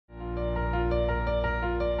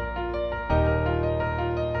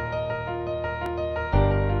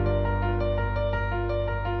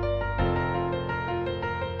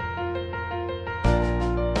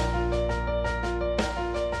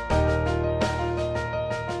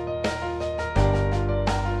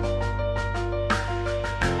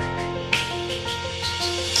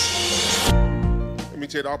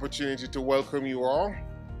take the opportunity to welcome you all.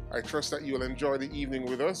 I trust that you will enjoy the evening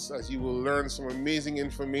with us as you will learn some amazing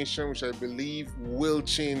information which I believe will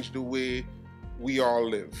change the way we all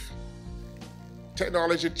live.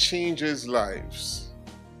 Technology changes lives.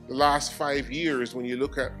 The last 5 years, when you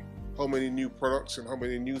look at how many new products and how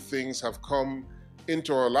many new things have come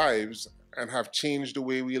into our lives and have changed the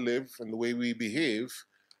way we live and the way we behave,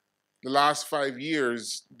 the last 5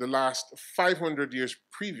 years, the last 500 years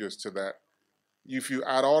previous to that, if you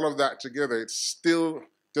add all of that together, it still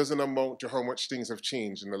doesn't amount to how much things have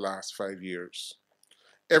changed in the last 5 years.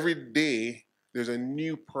 Every day, there's a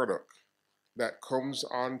new product that comes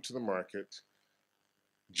onto the market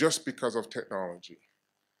just because of technology.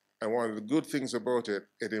 And one of the good things about it,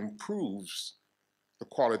 it improves the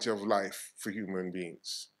quality of life for human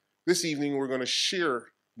beings. This evening, we're going to share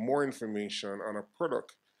more information on a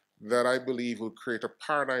product that I believe will create a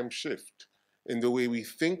paradigm shift in the way we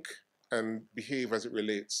think and behave as it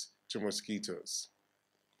relates to mosquitoes.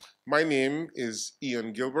 My name is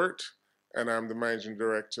Ian Gilbert, and I'm the Managing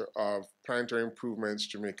Director of Planetary Improvements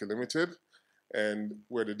Jamaica Limited, and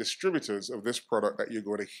we're the distributors of this product that you're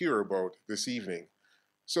going to hear about this evening.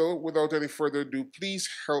 So without any further ado, please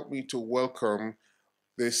help me to welcome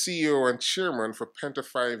the CEO and Chairman for Penta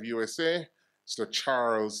 5 USA, Mr.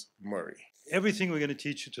 Charles Murray. Everything we're going to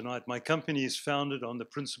teach you tonight, my company is founded on the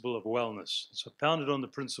principle of wellness. It's founded on the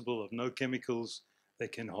principle of no chemicals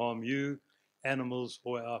that can harm you, animals,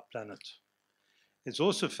 or our planet. It's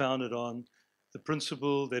also founded on the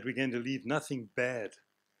principle that we're going to leave nothing bad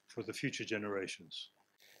for the future generations.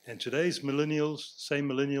 And today's millennials, same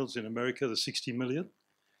millennials in America, the 60 million,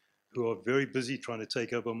 who are very busy trying to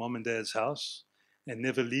take over mom and dad's house and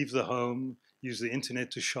never leave the home, use the internet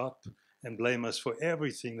to shop, and blame us for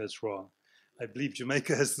everything that's wrong. I believe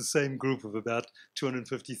Jamaica has the same group of about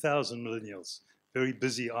 250,000 millennials, very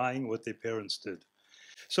busy eyeing what their parents did.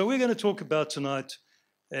 So we're going to talk about tonight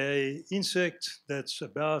an insect that's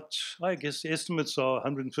about, I guess the estimates are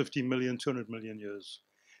 150 million, 200 million years.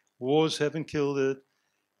 Wars haven't killed it,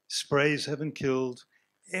 sprays haven't killed.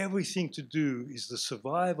 Everything to do is the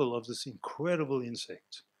survival of this incredible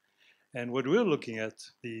insect. And what we're looking at,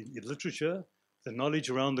 the literature, the knowledge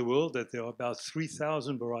around the world that there are about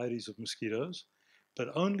 3,000 varieties of mosquitoes, but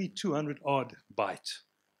only 200 odd bite.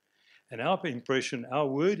 And our impression, our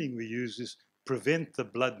wording we use is prevent the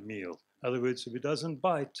blood meal. In other words, if it doesn't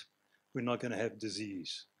bite, we're not going to have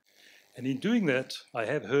disease. And in doing that, I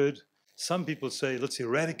have heard some people say, let's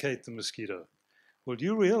eradicate the mosquito. Well, do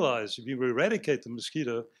you realize if you eradicate the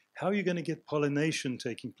mosquito, how are you going to get pollination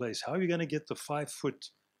taking place? How are you going to get the 5-foot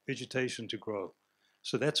vegetation to grow?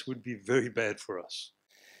 So that would be very bad for us.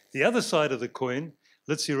 The other side of the coin,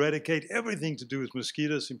 let's eradicate everything to do with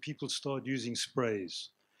mosquitoes and people start using sprays.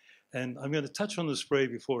 And I'm going to touch on the spray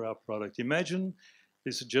before our product. Imagine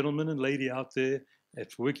there's a gentleman and lady out there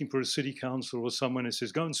that's working for a city council or someone who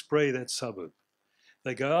says, go and spray that suburb.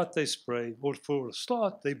 They go out, they spray, or for a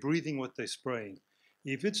start, they're breathing what they're spraying.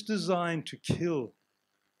 If it's designed to kill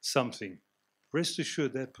something, rest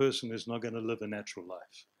assured that person is not going to live a natural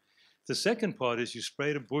life. The second part is you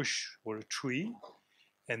spray a bush or a tree,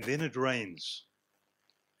 and then it rains.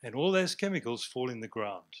 And all those chemicals fall in the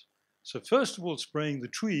ground. So first of all, spraying the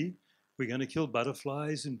tree, we're going to kill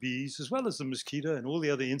butterflies and bees, as well as the mosquito and all the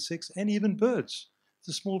other insects, and even birds.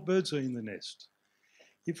 The small birds are in the nest.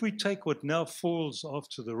 If we take what now falls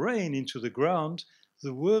after the rain into the ground,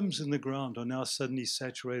 the worms in the ground are now suddenly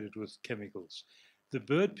saturated with chemicals. The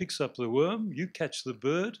bird picks up the worm, you catch the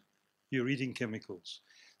bird, you're eating chemicals.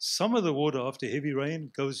 Some of the water after heavy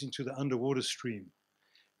rain goes into the underwater stream.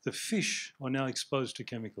 The fish are now exposed to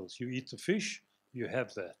chemicals. You eat the fish, you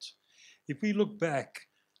have that. If we look back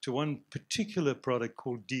to one particular product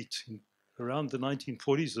called DEET, around the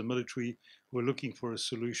 1940s, the military were looking for a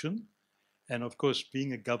solution. And of course,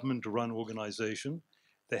 being a government-run organization,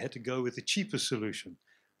 they had to go with the cheaper solution.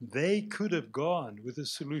 They could have gone with a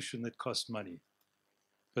solution that cost money,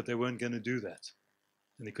 but they weren't going to do that.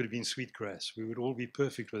 And it could have been sweetgrass. We would all be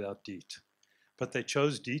perfect without DEET. But they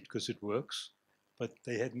chose DEET because it works, but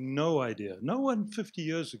they had no idea. No one 50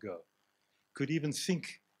 years ago could even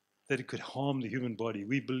think that it could harm the human body.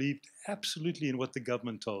 We believed absolutely in what the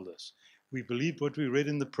government told us. We believed what we read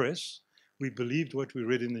in the press. We believed what we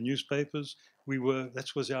read in the newspapers. That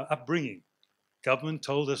was our upbringing. Government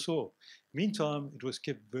told us all. Meantime, it was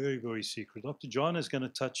kept very, very secret. Dr. John is going to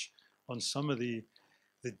touch on some of the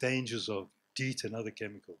dangers of DEET and other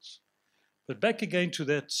chemicals. But back again to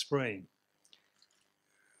that spraying.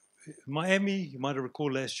 Miami, you might have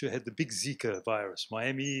recalled last year, had the big Zika virus.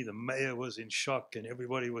 Miami, the mayor was in shock and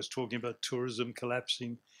everybody was talking about tourism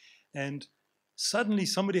collapsing. And Suddenly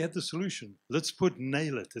somebody had the solution. Let's put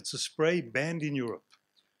Nail It. It's a spray banned in Europe.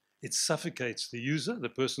 It suffocates the user, the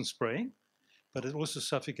person spraying, but it also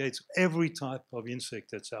suffocates every type of insect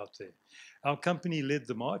that's out there. Our company led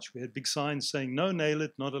the march. We had big signs saying, no Nail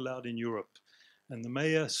It, not allowed in Europe. And the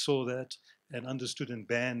mayor saw that and understood and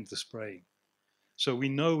banned the spraying. So we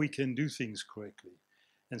know we can do things correctly.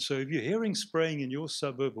 And so if you're hearing spraying in your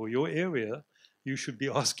suburb or your area, you should be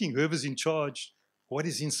asking whoever's in charge, what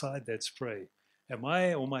is inside that spray? Am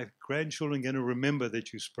I or my grandchildren going to remember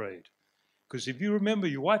that you sprayed? Because if you remember,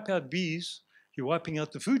 you wipe out bees, you're wiping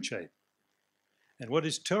out the food chain. And what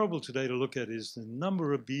is terrible today to look at is the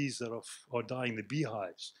number of bees that are dying, the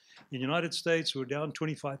beehives. In the United States, we're down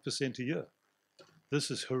 25% a year.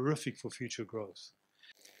 This is horrific for future growth.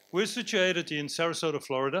 We're situated in Sarasota,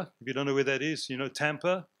 Florida. If you don't know where that is, you know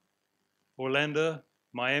Tampa, Orlando,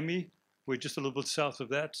 Miami. We're just a little bit south of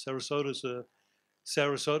that. Sarasota's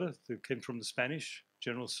Sarasota, that came from the Spanish,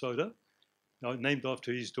 General Soda, named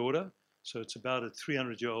after his daughter. So it's about a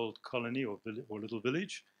 300-year-old colony or little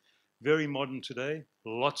village. Very modern today,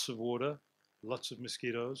 lots of water, lots of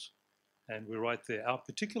mosquitoes, and we're right there. Our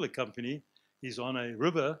particular company is on a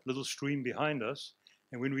river, little stream behind us,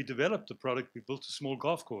 and when we developed the product, we built a small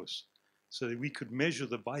golf course so that we could measure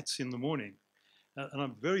the bites in the morning. And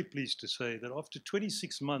I'm very pleased to say that after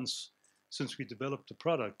 26 months since we developed the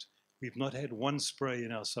product, we've not had one spray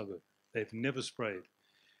in our suburb. They've never sprayed.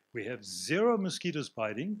 We have 0 mosquitoes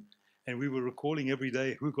biting, and we were recalling every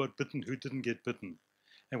day who got bitten, who didn't get bitten.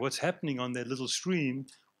 And what's happening on that little stream,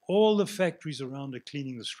 all the factories around are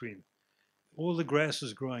cleaning the stream. All the grass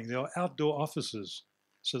is growing. There are outdoor offices.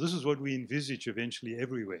 So this is what we envisage eventually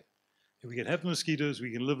everywhere. If we can have mosquitoes,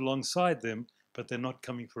 we can live alongside them, but they're not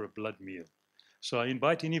coming for a blood meal. So I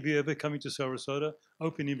invite any of you ever coming to Sarasota,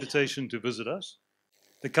 open invitation to visit us.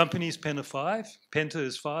 The company is Penta 5. Penta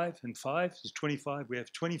is 5, and 5 is 25. We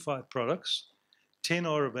have 25 products. 10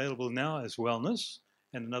 are available now as wellness,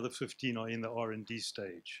 and another 15 are in the R&D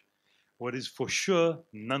stage. What is for sure,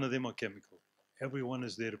 none of them are chemical. Everyone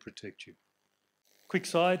is there to protect you. Quick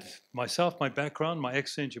side, myself, my background, my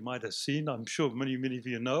accent you might have seen. I'm sure many of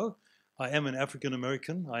you know. I am an African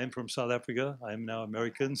American. I am from South Africa. I am now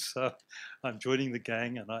American, so I'm joining the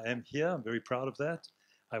gang, and I am here. I'm very proud of that.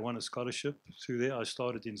 I won a scholarship through there. I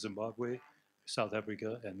started in Zimbabwe, South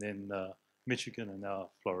Africa, and then Michigan, and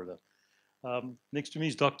now Florida. Next to me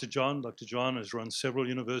is Dr. John. Dr. John has run several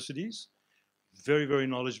universities, very, very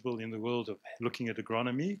knowledgeable in the world of looking at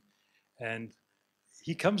agronomy. And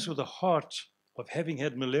he comes with a heart of having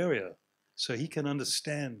had malaria, so he can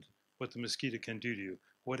understand what the mosquito can do to you,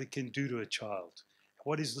 what it can do to a child,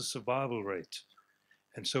 what is the survival rate.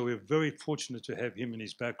 And so we're very fortunate to have him in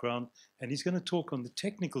his background. And he's going to talk on the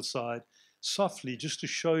technical side softly just to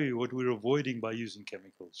show you what we're avoiding by using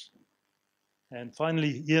chemicals. And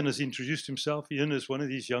finally, Ian has introduced himself. Ian is one of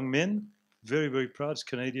these young men, very, very proud. He's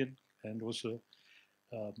Canadian and also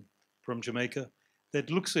from Jamaica, that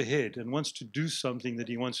looks ahead and wants to do something that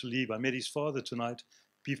he wants to leave. I met his father tonight.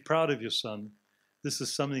 Be proud of your son. This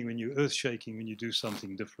is something when you're earth-shaking, when you do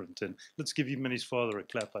something different. And let's give him and his father a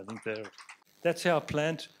clap. I think that's our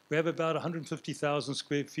plant. We have about 150,000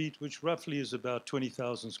 square feet, which roughly is about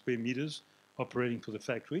 20,000 square meters operating for the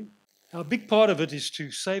factory. A big part of it is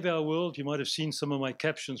to save our world. You might have seen some of my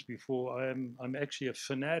captions before. I'm actually a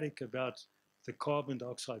fanatic about the carbon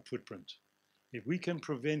dioxide footprint. If we can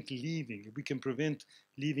prevent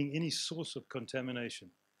leaving any source of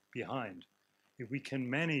contamination behind, if we can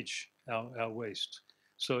manage our waste.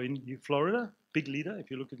 So in Florida, big leader,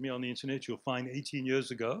 if you look at me on the internet, you'll find 18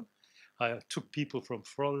 years ago, I took people from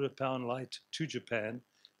Florida Pound Light to Japan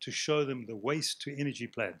to show them the waste to energy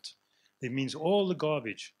plant. It means all the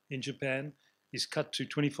garbage in Japan is cut to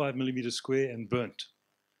 25 millimeters square and burnt.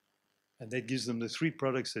 And that gives them the 3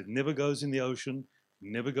 products that never goes in the ocean,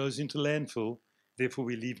 never goes into landfill, therefore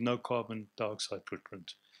we leave no carbon dioxide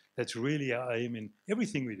footprint. That's really our aim in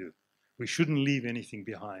everything we do. We shouldn't leave anything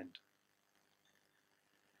behind.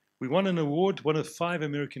 We won an award, one of 5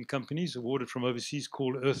 American companies awarded from overseas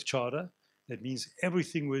called Earth Charter. That means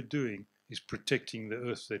everything we're doing is protecting the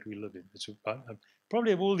earth that we live in.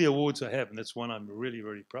 Probably of all the awards I have, and that's one I'm really,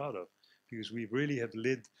 really proud of, because we really have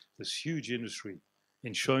led this huge industry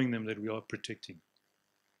in showing them that we are protecting.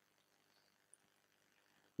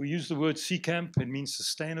 We use the word CCAMP. It means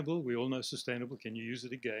sustainable. We all know sustainable. Can you use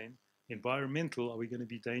it again? Environmental, are we going to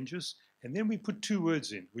be dangerous? And then we put 2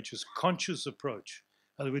 words in, which is conscious approach.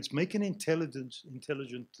 In other words, make an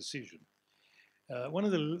intelligent decision. One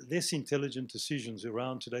of the less intelligent decisions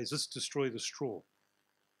around today is let's destroy the straw.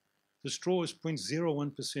 The straw is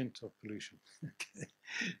 0.01% of pollution.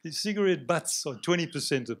 The cigarette butts are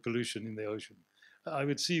 20% of pollution in the ocean. I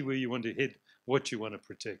would see where you want to head, what you want to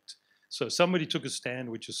protect. So somebody took a stand,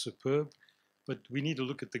 which is superb, but we need to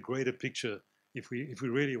look at the greater picture if we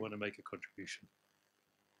really want to make a contribution.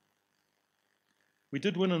 We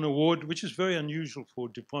did win an award, which is very unusual for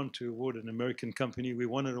DuPont to award an American company. We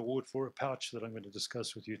won an award for a pouch that I'm going to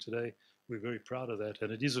discuss with you today. We're very proud of that,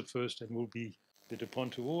 and it is a first and will be the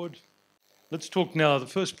DuPont Award. Let's talk now, the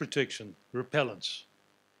first protection, repellents.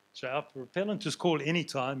 So our repellent is called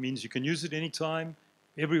Anytime, means you can use it anytime,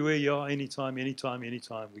 everywhere you are, anytime, anytime,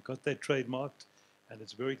 anytime. We got that trademarked, and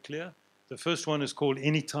it's very clear. The first one is called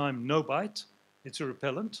Anytime No Bite. It's a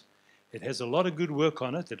repellent. It has a lot of good work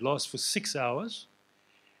on it. It lasts for 6 hours.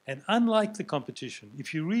 And unlike the competition,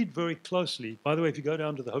 if you read very closely, by the way, if you go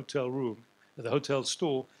down to the hotel room, the hotel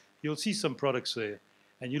store, you'll see some products there.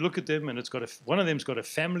 And you look at them, and it's got one of them's got a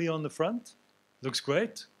family on the front. Looks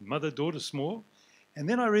great, mother, daughter, small. And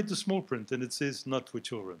then I read the small print, and it says, not for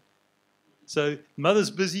children. So mother's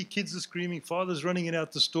busy, kids are screaming, father's running in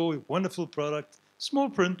out the store, wonderful product. Small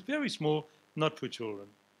print, very small, not for children.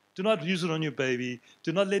 Do not use it on your baby.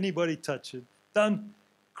 Do not let anybody touch it. Don't.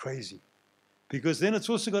 Crazy. Because then it's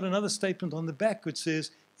also got another statement on the back which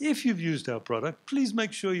says, if you've used our product, please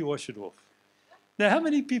make sure you wash it off. Now, how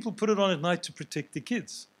many people put it on at night to protect the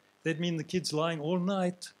kids? That means the kids lying all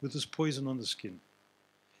night with this poison on the skin.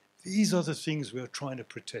 These are the things we are trying to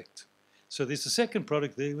protect. So there's a second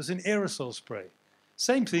product there. It was an aerosol spray.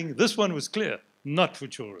 Same thing. This one was clear. Not for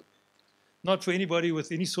children. Not for anybody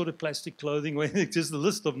with any sort of plastic clothing or anything. Just the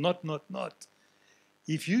list of not.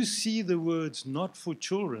 If you see the words not for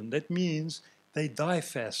children, that means they die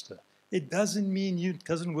faster. It doesn't mean it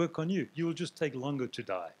doesn't work on you. You will just take longer to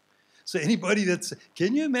die. So anybody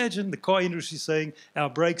can you imagine the car industry saying our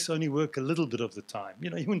brakes only work a little bit of the time? You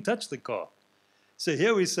wouldn't touch the car. So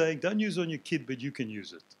here we're saying, don't use it on your kid, but you can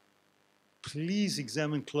use it. Please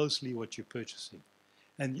examine closely what you're purchasing.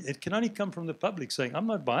 And it can only come from the public saying, I'm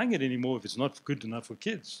not buying it anymore if it's not good enough for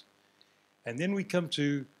kids. And then we come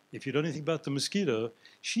to, if you know anything about the mosquito,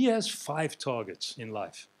 she has 5 targets in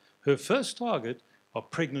life. Her first target are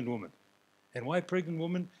pregnant women. And why pregnant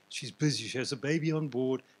women? She's busy, she has a baby on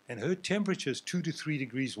board, and her temperature is 2 to 3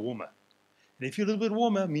 degrees warmer. And if you're a little bit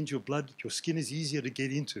warmer, it means your skin is easier to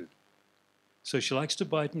get into. So she likes to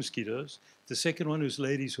bite mosquitoes. The second one is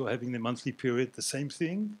ladies who are having their monthly period, the same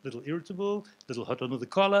thing, a little irritable, a little hot under the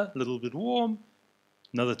collar, a little bit warm,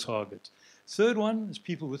 another target. Third one is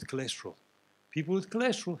people with cholesterol. People with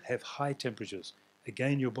cholesterol have high temperatures.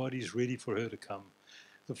 Again, your body is ready for her to come.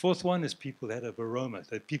 The fourth one is people that have aroma,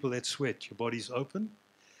 people that sweat, your body's open.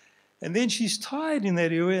 And then she's tired in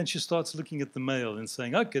that area and she starts looking at the male and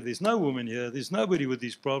saying, okay, there's no woman here, there's nobody with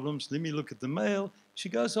these problems, let me look at the male. She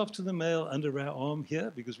goes off to the male under our arm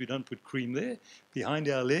here, because we don't put cream there, behind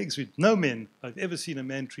our legs. No men, I've ever seen a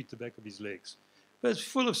man treat the back of his legs. But it's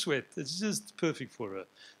full of sweat, it's just perfect for her.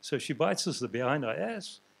 So she bites us behind our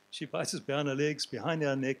ass, she bites us behind our legs, behind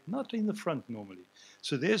our neck, not in the front normally.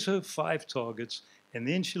 So there's her 5 targets, and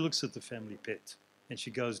then she looks at the family pet, and she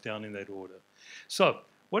goes down in that order. So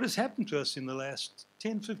what has happened to us in the last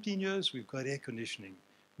 10, 15 years? We've got air conditioning.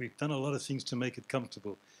 We've done a lot of things to make it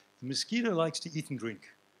comfortable. The mosquito likes to eat and drink.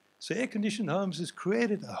 So air-conditioned homes has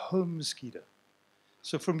created a home mosquito.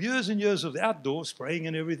 So from years and years of outdoor spraying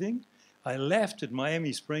and everything, I laughed at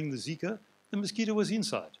Miami spraying the Zika. The mosquito was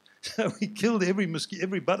inside. So we killed every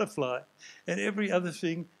butterfly and every other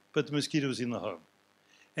thing, but the mosquito was in the home.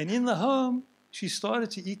 And in the home, she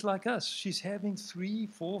started to eat like us. She's having 3,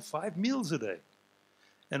 4, 5 meals a day.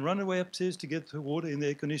 And run away upstairs to get her water in the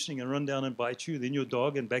air conditioning and run down and bite you, then your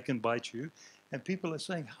dog and back and bite you. And people are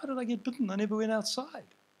saying, how did I get bitten? I never went outside.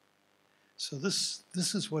 So this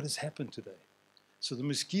is what has happened today. So the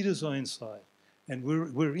mosquitoes are inside. And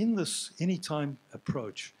we're in this anytime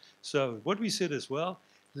approach. So what we said is, well,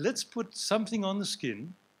 let's put something on the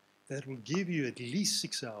skin that will give you at least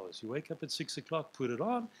 6 hours. You wake up at 6 o'clock, put it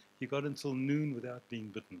on, you got until noon without being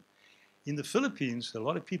bitten. In the Philippines, a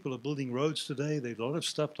lot of people are building roads today. There's a lot of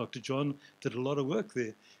stuff. Dr. John did a lot of work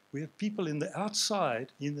there. We have people in the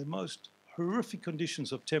outside in the most horrific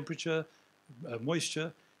conditions of temperature,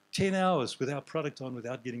 moisture, 10 hours without product on,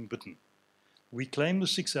 without getting bitten. We claim the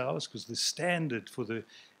 6 hours because the standard for the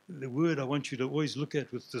word I want you to always look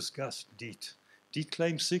at with disgust, DEET. DEET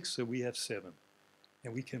claims 6, so we have 7.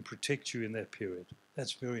 And we can protect you in that period.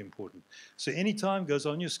 That's very important. So anytime goes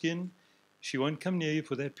on your skin, she won't come near you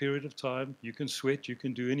for that period of time. You can sweat, you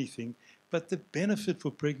can do anything. But the benefit for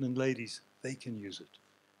pregnant ladies, they can use it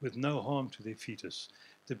with no harm to their fetus.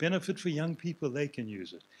 The benefit for young people, they can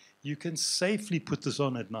use it. You can safely put this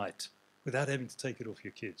on at night without having to take it off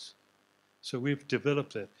your kids. So we've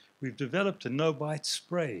developed that. We've developed a no-bite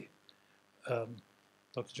spray.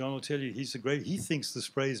 Dr. John will tell you he thinks the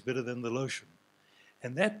spray is better than the lotion.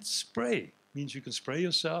 And that spray means you can spray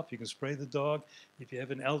yourself, you can spray the dog. If you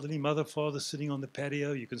have an elderly mother, father sitting on the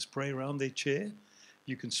patio, you can spray around their chair.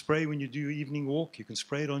 You can spray when you do your evening walk. You can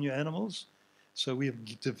spray it on your animals. So we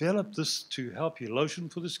have developed this to help you. Lotion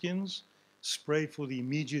for the skins, spray for the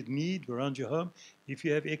immediate need around your home. If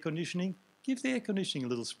you have air conditioning, give the air conditioning a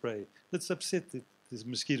little spray. Let's upset this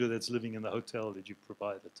mosquito that's living in the hotel that you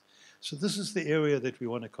provided. So this is the area that we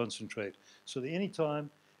want to concentrate. So that anytime,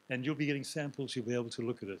 and you'll be getting samples, you'll be able to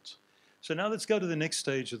look at it. So now let's go to the next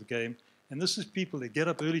stage of the game. And this is people that get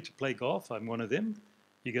up early to play golf. I'm one of them.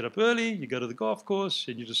 You get up early, you go to the golf course,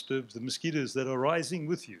 and you disturb the mosquitoes that are rising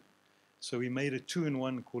with you. So we made a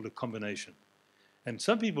 2-in-1 called a combination. And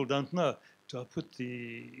some people don't know. Do I put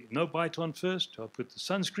the no bite on first? Do I put the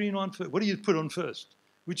sunscreen on first? What do you put on first?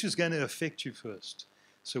 Which is going to affect you first?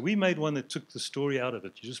 So we made one that took the story out of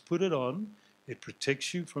it. You just put it on. It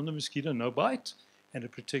protects you from the mosquito, no bite, and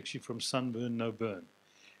it protects you from sunburn, no burn.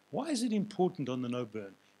 Why is it important on the no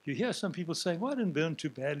burn? You hear some people saying, well, I didn't burn too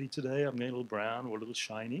badly today. I'm getting a little brown or a little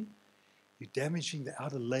shiny. You're damaging the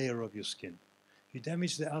outer layer of your skin. You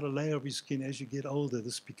damage the outer layer of your skin as you get older.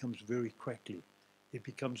 This becomes very crackly. It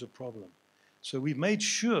becomes a problem. So we've made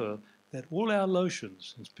sure that all our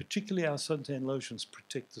lotions, and particularly our suntan lotions,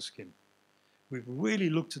 protect the skin. We've really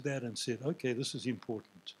looked at that and said, okay, this is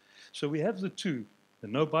important. So we have the two, the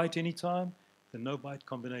no bite anytime, the no bite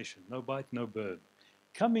combination, no bite, no burn.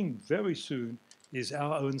 Coming very soon is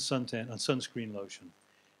our own suntan and sunscreen lotion.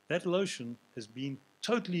 That lotion has been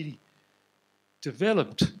totally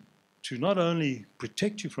developed to not only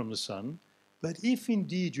protect you from the sun, but if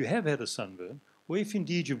indeed you have had a sunburn, or if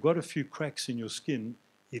indeed you've got a few cracks in your skin,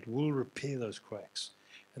 it will repair those cracks.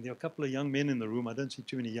 And there are a couple of young men in the room. I don't see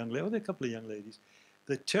too many young ladies. Oh, there are a couple of young ladies.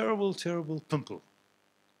 The terrible, terrible pimple.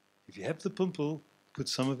 If you have the pimple, put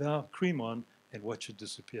some of our cream on and watch it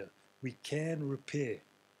disappear. We can repair.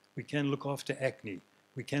 We can look after acne.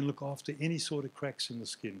 We can look after any sort of cracks in the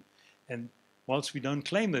skin. And whilst we don't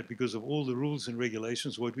claim that because of all the rules and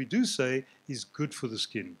regulations, what we do say is good for the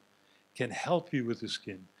skin, can help you with the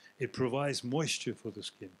skin. It provides moisture for the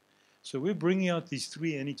skin. So we're bringing out these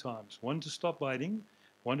 3 anytimes. One to stop biting,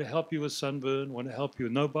 one to help you with sunburn, one to help you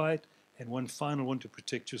with no bite, and one final one to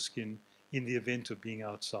protect your skin in the event of being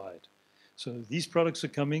outside. So these products are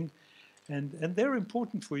coming. And they're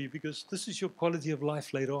important for you because this is your quality of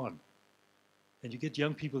life later on. And you get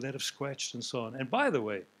young people that have scratched and so on. And by the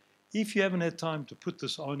way, if you haven't had time to put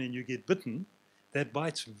this on and you get bitten, that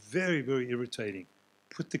bite's very, very irritating.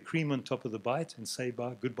 Put the cream on top of the bite and say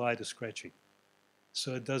goodbye to scratching.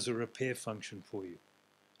 So it does a repair function for you.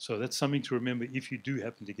 So that's something to remember if you do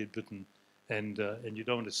happen to get bitten and you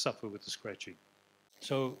don't want to suffer with the scratching.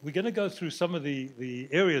 So we're going to go through some of the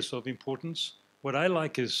areas of importance. What I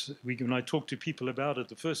like is, when I talk to people about it,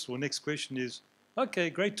 the first or next question is, okay,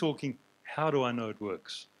 great talking, how do I know it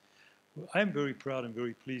works? Well, I'm very proud and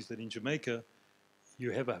very pleased that in Jamaica, you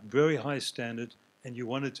have a very high standard and you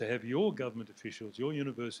wanted to have your government officials, your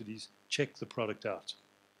universities, check the product out.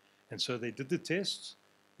 And so they did the tests.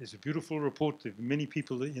 There's a beautiful report. There are many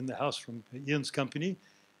people in the house from Ian's company,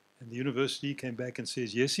 and the university came back and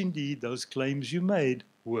says, yes, indeed, those claims you made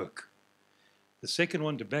work. The second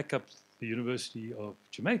one, to back up the University of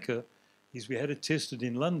Jamaica, is we had it tested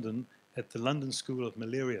in London at the London School of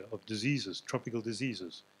Malaria, of diseases, tropical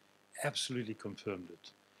diseases. Absolutely confirmed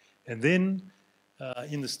it. And then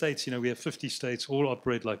in the States, we have 50 states, all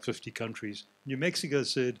operate like 50 countries. New Mexico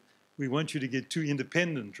said, we want you to get 2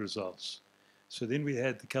 independent results. So then we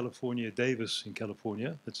had the California Davis in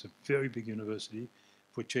California. That's a very big university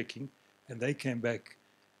for checking. And they came back.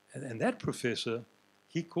 And that professor,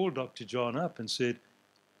 he called Dr. John up and said,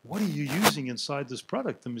 what are you using inside this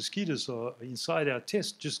product? The mosquitoes are inside our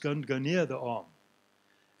test, just go near the arm.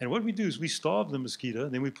 And what we do is we starve the mosquito,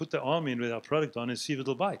 and then we put the arm in with our product on and see if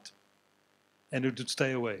it'll bite. And it would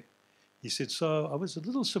stay away. He said, so I was a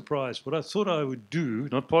little surprised. What I thought I would do,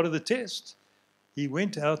 not part of the test, he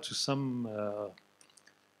went out to some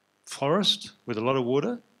forest with a lot of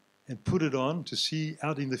water and put it on to see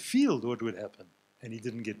out in the field what would happen. And he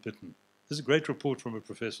didn't get bitten. This is a great report from a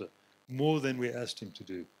professor, more than we asked him to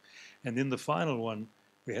do. And then the final one,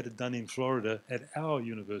 we had it done in Florida at our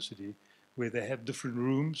university, where they have different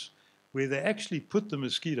rooms, where they actually put the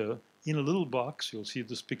mosquito in a little box. You'll see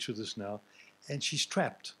this picture of this now. And she's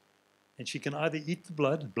trapped. And she can either eat the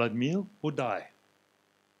blood meal, or die.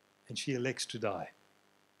 And she elects to die.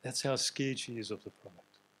 That's how scared she is of the product.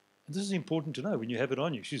 And this is important to know. When you have it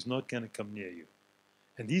on you, she's not going to come near you.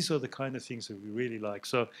 And these are the kind of things that we really like.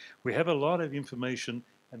 So we have a lot of information,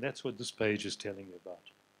 and that's what this page is telling you about.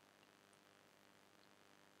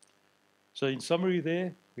 So in summary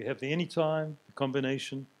there, we have the anytime, the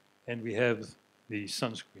combination, and we have the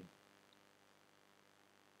sunscreen.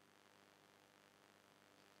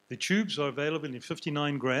 The tubes are available in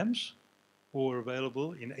 59 grams or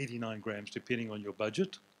available in 89 grams, depending on your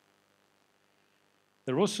budget.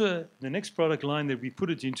 They're also, the next product line that we put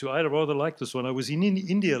it into, I rather like this one. I was in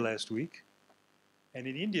India last week, and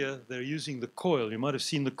in India, they're using the coil. You might have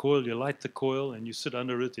seen the coil. You light the coil, and you sit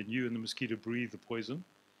under it, and you and the mosquito breathe the poison.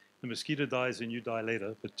 The mosquito dies, and you die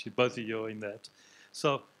later, but both of you are in that.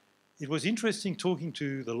 So it was interesting talking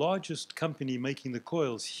to the largest company making the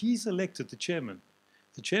coils. He's elected the chairman.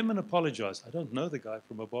 The chairman apologized. I don't know the guy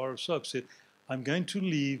from a bar of soap. Said, I'm going to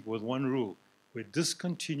leave with one rule. We're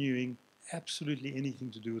discontinuing absolutely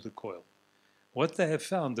anything to do with the coil. What they have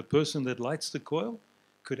found, the person that lights the coil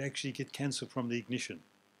could actually get cancer from the ignition.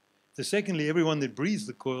 Secondly, everyone that breathes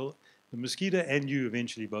the coil, the mosquito and you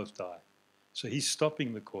eventually both die. So he's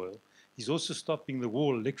stopping the coil. He's also stopping the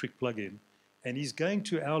wall electric plug-in, and he's going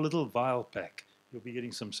to our little vial pack. You'll be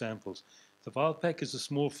getting some samples. The vial pack is a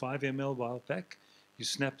small 5 ml vial pack. You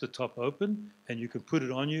snap the top open, and you can put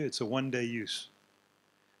it on you. It's a one-day use.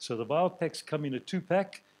 So the vial packs come in a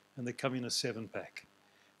 2-pack, and they come in a 7-pack.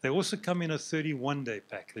 They also come in a 31-day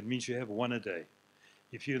pack. That means you have one a day.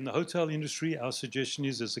 If you're in the hotel industry, our suggestion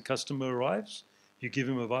is as the customer arrives, you give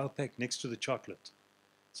him a vial pack next to the chocolate.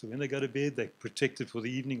 So when they go to bed, they're protected for the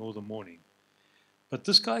evening or the morning. But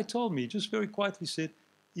this guy told me, just very quietly said,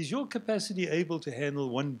 is your capacity able to handle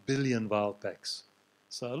 1 billion vial packs?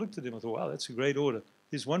 So I looked at him and thought, wow, that's a great order.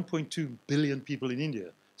 There's 1.2 billion people in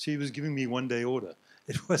India. So he was giving me one-day order.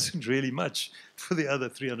 It wasn't really much for the other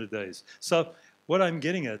 300 days. So what I'm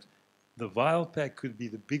getting at, the vial pack could be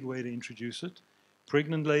the big way to introduce it.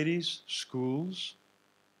 Pregnant ladies, schools,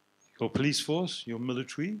 your police force, your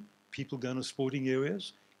military, people going to sporting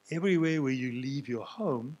areas, everywhere where you leave your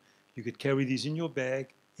home, you could carry these in your bag,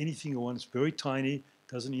 anything you want. It's very tiny,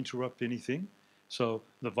 doesn't interrupt anything. So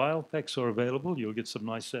the vial packs are available. You'll get some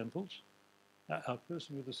nice samples. Our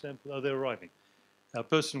person with the sample, oh, they're arriving. Our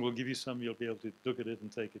person will give you some. You'll be able to look at it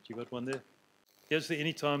and take it. You got one there? Here's the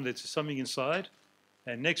anytime. There's something inside.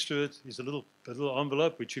 And next to it is a little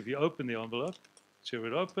envelope, which if you open the envelope, tear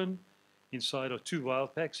it open. Inside are 2 vial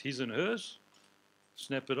packs, his and hers.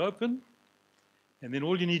 Snap it open. And then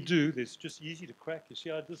all you need to do, it's just easy to crack. You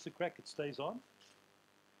see how it does the crack? It stays on.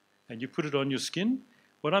 And you put it on your skin.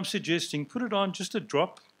 What I'm suggesting, put it on just a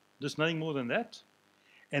drop. There's nothing more than that.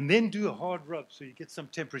 And then do a hard rub so you get some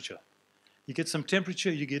temperature. You get some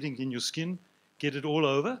temperature, you're getting in your skin. Get it all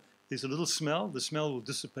over. There's a little smell. The smell will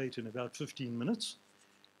dissipate in about 15 minutes.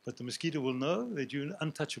 But the mosquito will know that you're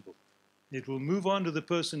untouchable. It will move on to the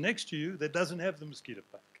person next to you that doesn't have the mosquito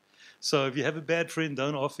pack. So if you have a bad friend,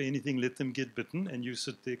 don't offer anything, let them get bitten, and you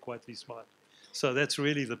sit there quietly smiling. So that's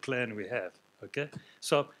really the plan we have, okay?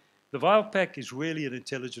 So the vial pack is really an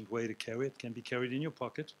intelligent way to carry it. It can be carried in your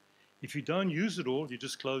pocket. If you don't use it all, you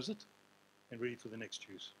just close it and ready for the next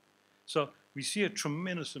use. So we see a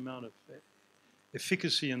tremendous amount of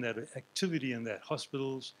efficacy in that, activity in that.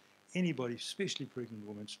 Hospitals, anybody, especially pregnant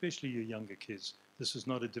women, especially your younger kids, this is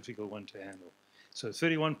not a difficult one to handle. So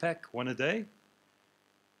 31-pack, one a day.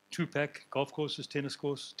 2-pack, golf courses, tennis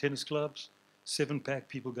clubs. 7-pack,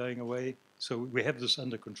 people going away. So we have this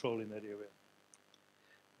under control in that area.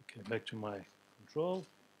 Okay, back to my control.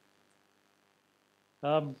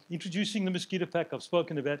 Introducing the mosquito pack. I've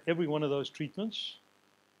spoken about every one of those treatments.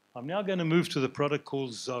 I'm now going to move to the product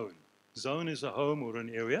called Zone. Zone is a home or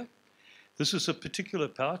an area. This is a particular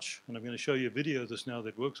pouch, and I'm going to show you a video of this now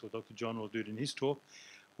that works, or Dr. John will do it in his talk.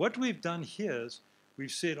 What we've done here is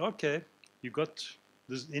we've said, okay, you've got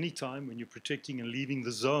this anytime when you're protecting and leaving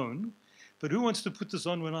the zone, but who wants to put this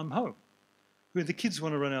on when I'm home? When the kids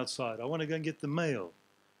want to run outside, I want to go and get the mail.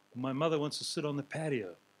 My mother wants to sit on the patio,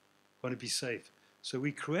 I want to be safe. So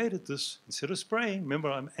we created this, instead of spraying, remember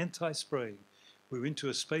I'm anti-spraying, we went to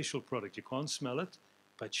a spatial product. You can't smell it,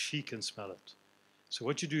 but she can smell it. So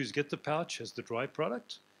what you do is get the pouch, has the dry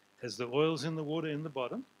product, has the oils in the water in the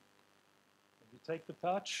bottom. You take the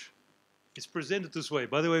pouch, it's presented this way.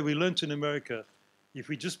 By the way, we learned in America, if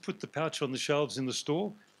we just put the pouch on the shelves in the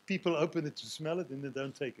store, people open it to smell it and they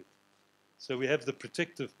don't take it. So we have the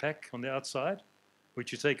protective pack on the outside,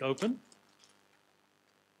 which you take open.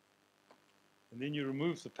 And then you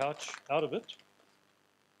remove the pouch out of it.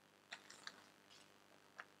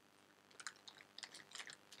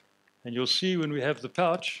 And you'll see when we have the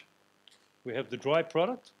pouch, we have the dry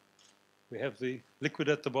product, we have the liquid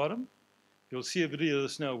at the bottom. You'll see a video of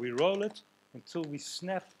this now. We roll it until we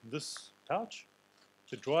snap this pouch.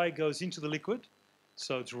 The dry goes into the liquid.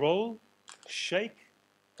 So it's roll, shake,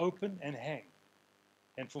 open, and hang.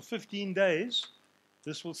 And for 15 days,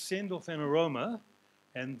 this will send off an aroma,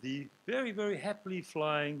 and the very, very happily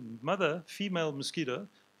flying mother, female mosquito,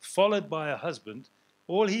 followed by her husband,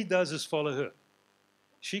 all he does is follow her.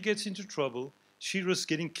 She gets into trouble, she risks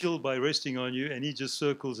getting killed by resting on you, and he just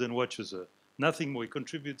circles and watches her. Nothing more. He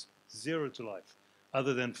contributes zero to life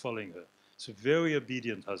other than following her. It's a very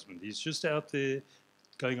obedient husband. He's just out there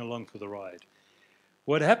going along for the ride.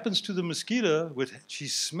 What happens to the mosquito, she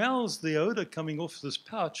smells the odor coming off this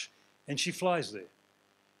pouch, and she flies there.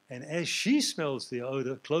 And as she smells the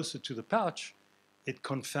odor closer to the pouch, it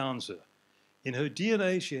confounds her. In her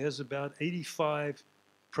DNA, she has about 85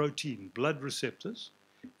 protein blood receptors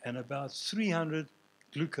and about 300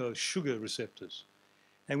 glucose sugar receptors.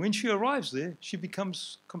 And when she arrives there, she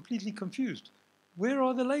becomes completely confused. Where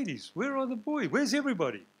are the ladies? Where are the boys? Where's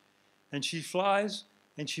everybody? And she flies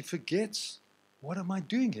and she forgets, what am I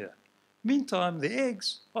doing here? Meantime, the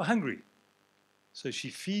eggs are hungry. So she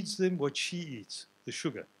feeds them what she eats, the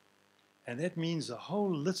sugar. And that means a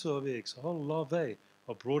whole litter of eggs, a whole larvae,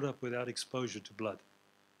 are brought up without exposure to blood.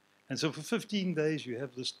 And so for 15 days, you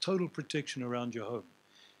have this total protection around your home.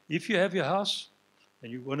 If you have your house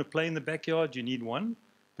and you want to play in the backyard, you need one.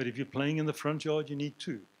 But if you're playing in the front yard, you need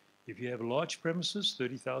two. If you have large premises,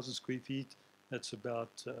 30,000 square feet, that's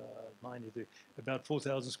about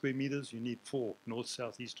 4,000 square meters, you need four, north,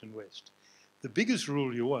 south, east, and west. The biggest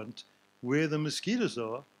rule you want, where the mosquitoes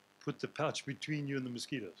are, put the pouch between you and the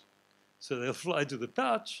mosquitoes. So they'll fly to the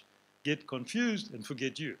pouch, get confused, and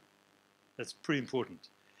forget you. That's pretty important.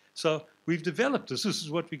 So we've developed this. This is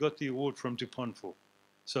what we got the award from DuPont for.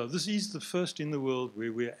 So this is the first in the world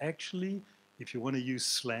where we're actually, if you want to use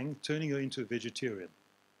slang, turning her into a vegetarian.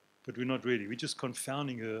 But we're not really. We're just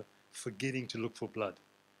confounding her, forgetting to look for blood.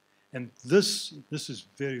 And this is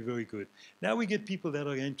very, very good. Now we get people that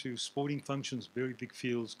are going to sporting functions, very big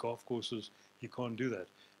fields, golf courses. You can't do that.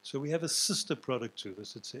 So we have a sister product to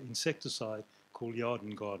this. It's an insecticide called Yard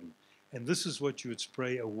and Garden. And this is what you would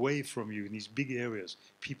spray away from you in these big areas,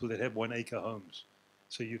 people that have 1 acre homes.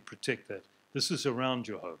 So you protect that. This is around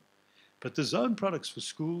your home. But the zone products for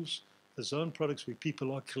schools, the zone products where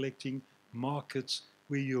people are collecting, markets,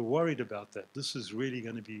 where you're worried about that, this is really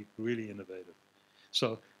going to be really innovative.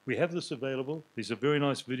 So we have this available. There's a very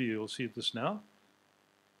nice video. You'll see this now.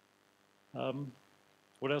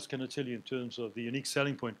 What else can I tell you in terms of the unique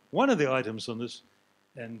selling point? One of the items on this,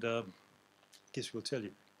 and I guess we'll tell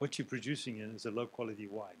you, what you're producing in is a low-quality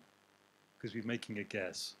wine because we're making a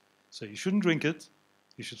gas. So you shouldn't drink it.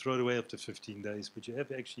 You should throw it away after 15 days, but you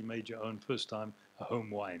have actually made your own first time a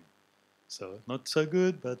home wine. So not so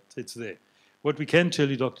good, but it's there. What we can tell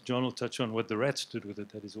you, Dr. John will touch on what the rats did with it.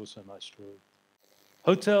 That is also a nice story.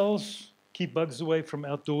 Hotels, keep bugs away from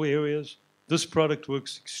outdoor areas. This product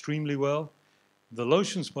works extremely well. The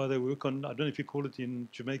lotions, by the way, work on, I don't know if you call it in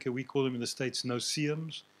Jamaica, we call them in the States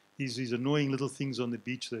no-see-ums. These annoying little things on the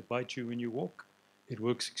beach that bite you when you walk. It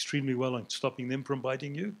works extremely well on stopping them from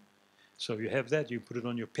biting you. So you have that, you put it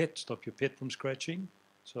on your pet, stop your pet from scratching.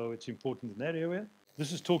 So it's important in that area.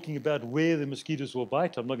 This is talking about where the mosquitoes will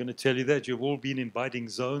bite. I'm not going to tell you that. You've all been in biting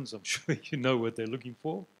zones. I'm sure you know what they're looking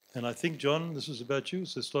for. And I think, John, this is about you.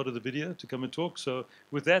 It's the start of the video to come and talk. So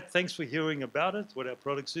with that, thanks for hearing about it, what our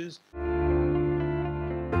products is.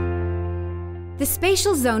 The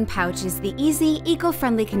Spatial Zone pouch is the easy,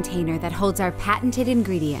 eco-friendly container that holds our patented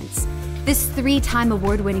ingredients. This 3-time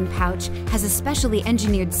award-winning pouch has a specially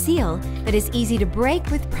engineered seal that is easy to break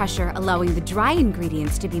with pressure, allowing the dry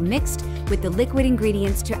ingredients to be mixed with the liquid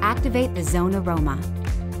ingredients to activate the zone aroma.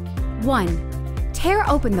 1. Tear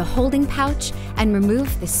open the holding pouch and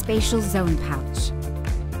remove the Spatial Zone pouch.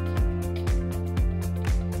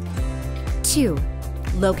 2.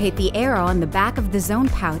 Locate the arrow on the back of the zone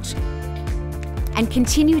pouch and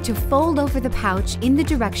continue to fold over the pouch in the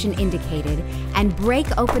direction indicated and break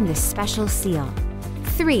open the special seal.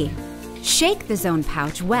 3. Shake the zone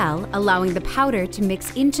pouch well, allowing the powder to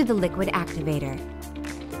mix into the liquid activator.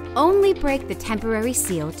 Only break the temporary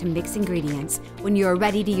seal to mix ingredients when you are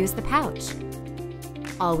ready to use the pouch.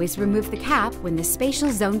 Always remove the cap when the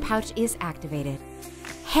Spatial Zone pouch is activated.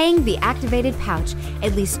 Hang the activated pouch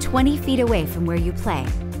at least 20 feet away from where you play.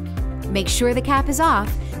 Make sure the cap is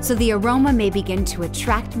off so the aroma may begin to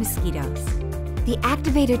attract mosquitoes. The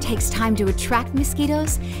activator takes time to attract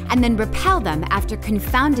mosquitoes and then repel them after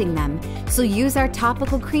confounding them, so use our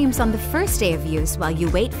topical creams on the first day of use while you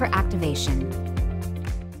wait for activation.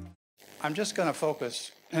 I'm just going to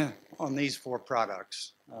focus on these 4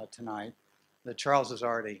 products tonight that Charles has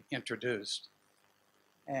already introduced.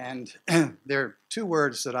 And there are 2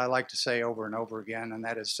 words that I like to say over and over again, and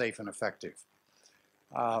that is safe and effective.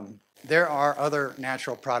 There are other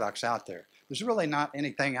natural products out there, There's really not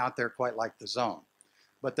anything out there quite like the Zone,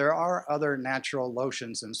 but there are other natural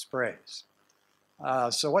lotions and sprays.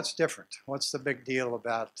 So what's different? What's the big deal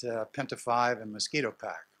about Penta 5 and Mosquito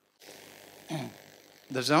Pack?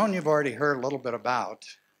 The Zone you've already heard a little bit about.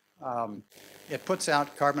 It puts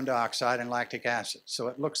out carbon dioxide and lactic acid, so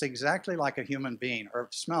it looks exactly like a human being, or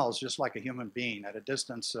it smells just like a human being at a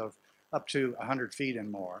distance of up to 100 feet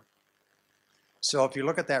and more. So if you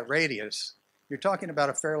look at that radius, you're talking about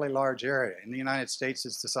a fairly large area. In the United States,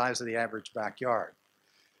 it's the size of the average backyard.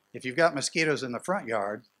 If you've got mosquitoes in the front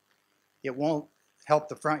yard, it won't help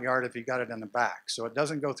the front yard if you got it in the back. So it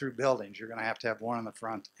doesn't go through buildings. You're going to have one in the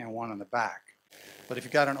front and one in the back. But if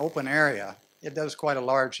you've got an open area, it does quite a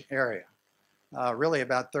large area, really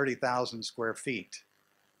about 30,000 square feet,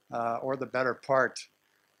 or the better part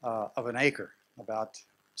of an acre, about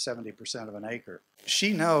 70% of an acre.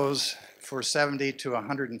 She knows for 70 to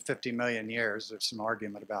 150 million years, there's some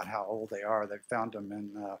argument about how old they are. They've found them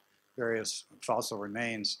in various fossil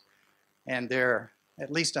remains, and they're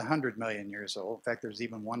at least 100 million years old. In fact, there's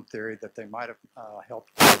even one theory that they might have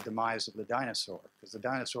helped the demise of the dinosaur, because the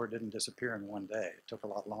dinosaur didn't disappear in one day. It took a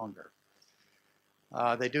lot longer.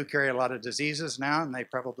 They do carry a lot of diseases now, and they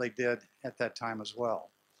probably did at that time as well.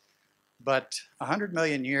 But 100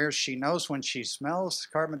 million years, she knows when she smells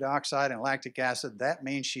carbon dioxide and lactic acid, that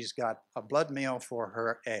means she's got a blood meal for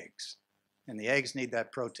her eggs. And the eggs need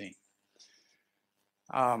that protein.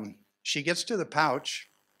 She gets to the pouch,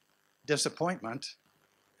 disappointment,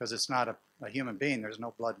 because it's not a human being, there's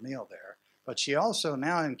no blood meal there. But she also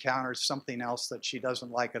now encounters something else that she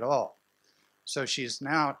doesn't like at all. So she's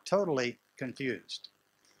now totally confused.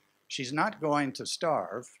 She's not going to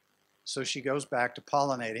starve, so she goes back to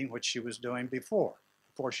pollinating, which she was doing before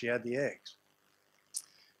she had the eggs.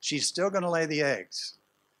 She's still going to lay the eggs.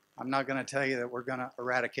 I'm not going to tell you that we're going to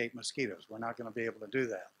eradicate mosquitoes. We're not going to be able to do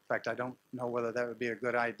that. In fact, I don't know whether that would be a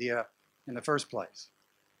good idea in the first place.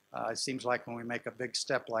 It seems like when we make a big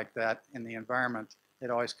step like that in the environment, it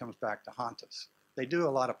always comes back to haunt us. They do a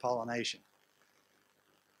lot of pollination.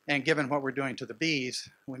 And given what we're doing to the bees,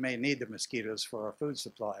 we may need the mosquitoes for our food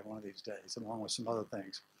supply one of these days, along with some other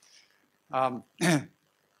things.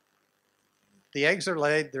 The eggs are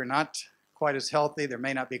laid. They're not quite as healthy. There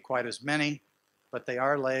may not be quite as many, but they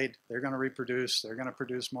are laid. They're going to reproduce. They're going to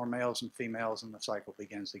produce more males and females, and the cycle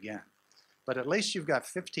begins again. But at least you've got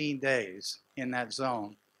 15 days in that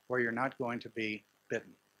zone where you're not going to be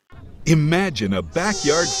bitten. Imagine a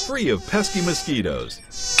backyard free of pesky mosquitoes.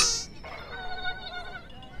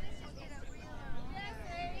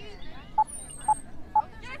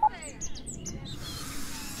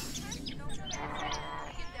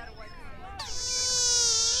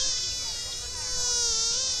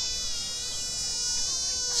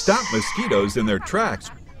 Stop mosquitoes in their tracks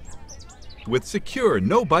with secure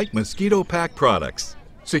no-bite Mosquito Pack products.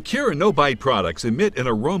 Secure no-bite products emit an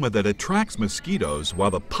aroma that attracts mosquitoes while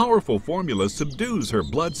the powerful formula subdues her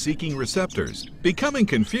blood-seeking receptors. Becoming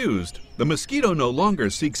confused, the mosquito no longer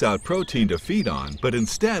seeks out protein to feed on, but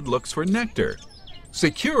instead looks for nectar.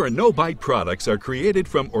 Secure no-bite products are created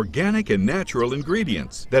from organic and natural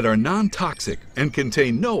ingredients that are non-toxic and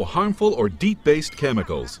contain no harmful or DEET-based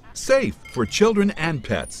chemicals. Safe for children and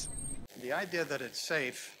pets. The idea that it's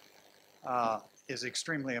safe is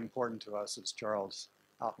extremely important to us, as Charles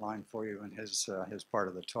outlined for you in his part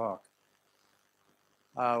of the talk.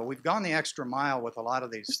 We've gone the extra mile with a lot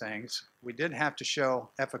of these things. We did have to show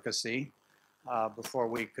efficacy before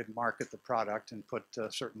we could market the product and put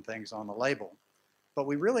certain things on the label. But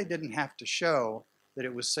we really didn't have to show that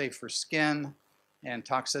it was safe for skin and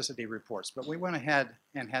toxicity reports. But we went ahead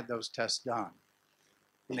and had those tests done.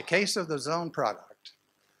 In the case of the Zone product,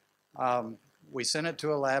 we sent it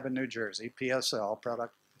to a lab in New Jersey, PSL,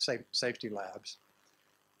 Product Safety Labs,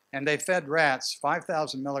 and they fed rats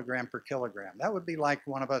 5,000 milligram per kilogram. That would be like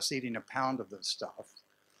one of us eating a pound of this stuff.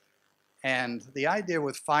 And the idea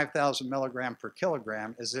with 5,000 milligram per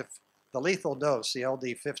kilogram is if the lethal dose, the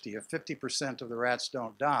LD50, if 50% of the rats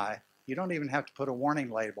don't die, you don't even have to put a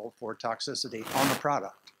warning label for toxicity on the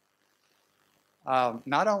product.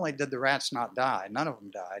 Not only did the rats not die, none of them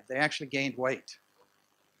died, they actually gained weight.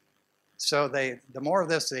 So the more of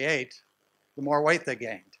this they ate, the more weight they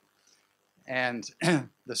gained. And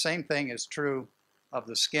the same thing is true of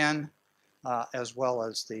the skin, as well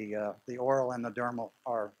as the oral and the dermal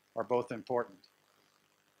are both important.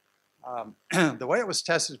 The way it was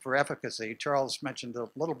tested for efficacy, Charles mentioned a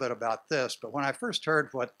little bit about this, but when I first heard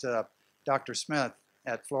what Dr. Smith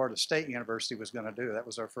at Florida State University was going to do, that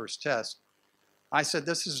was our first test, I said,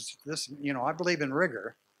 I believe in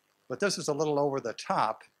rigor, but this is a little over the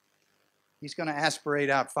top. He's going to aspirate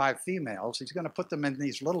out 5 females. He's going to put them in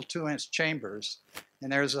these little 2-inch chambers,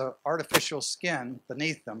 and there's an artificial skin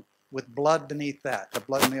beneath them with blood beneath that, the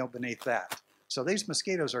blood meal beneath that. So these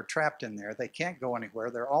mosquitoes are trapped in there. They can't go anywhere.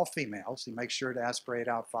 They're all females. He makes sure to aspirate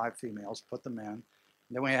out 5 females, put them in. And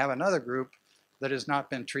then we have another group that has not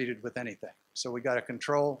been treated with anything. So we got a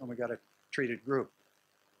control and we got a treated group.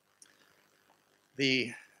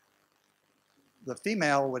 The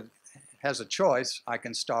female has a choice. I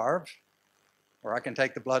can starve, or I can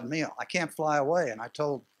take the blood meal. I can't fly away. And I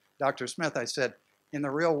told Dr. Smith, I said, in the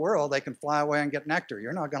real world, they can fly away and get nectar.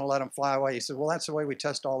 You're not going to let them fly away. He said, well, that's the way we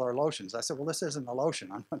test all our lotions. I said, well, this isn't a lotion.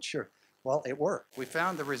 I'm not sure. Well, it worked. We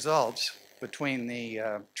found the results between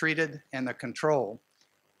the treated and the control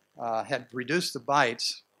had reduced the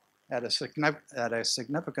bites at a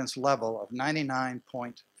significance level of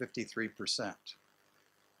 99.53%.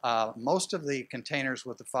 Most of the containers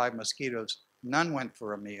with the 5 mosquitoes, none went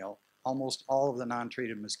for a meal. Almost all of the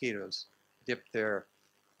non-treated mosquitoes dipped their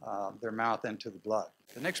mouth into the blood.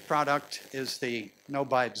 The next product is the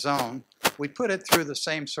no-bite zone. We put it through the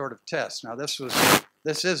same sort of test. Now this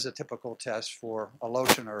is a typical test for a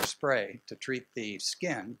lotion or a spray to treat the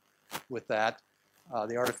skin with that,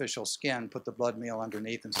 the artificial skin, put the blood meal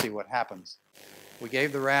underneath and see what happens. We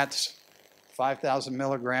gave the rats 5,000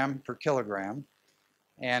 milligram per kilogram,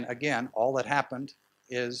 and again, all that happened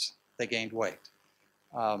is they gained weight.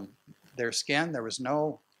 Their skin, there was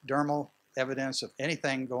no dermal evidence of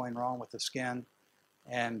anything going wrong with the skin,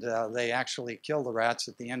 and they actually killed the rats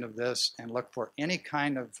at the end of this and looked for any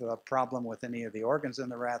kind of problem with any of the organs in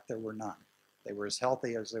the rat. There were none. They were as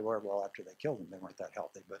healthy as they were. Well, after they killed them, they weren't that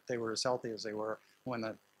healthy, but they were as healthy as they were when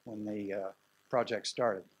the project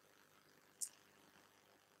started.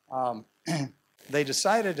 They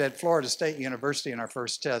decided at Florida State University in our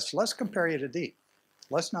first test, let's compare you to DEET.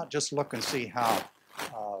 Let's not just look and see how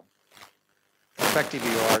effective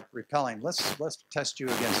you are at repelling. Let's test you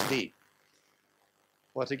against DEET.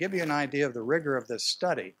 Well, to give you an idea of the rigor of this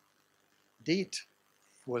study, DEET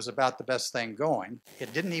was about the best thing going.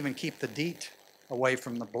 It didn't even keep the DEET away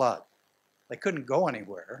from the blood. They couldn't go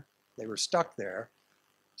anywhere. They were stuck there.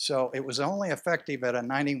 So it was only effective at a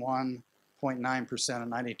 91.9%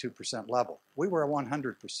 and 92% level. We were at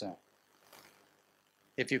 100%.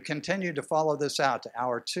 If you continue to follow this out to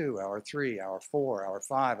hour 2, hour 3, hour 4, hour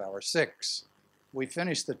 5, hour 6, we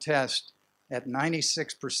finished the test at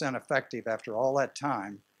 96% effective after all that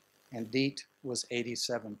time, and DEET was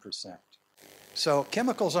 87%. So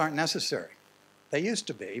chemicals aren't necessary. They used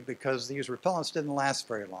to be, because these repellents didn't last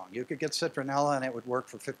very long. You could get citronella and it would work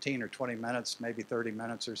for 15 or 20 minutes, maybe 30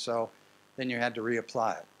 minutes or so, then you had to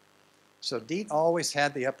reapply it. So DEET always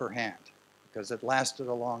had the upper hand because it lasted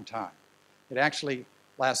a long time. It actually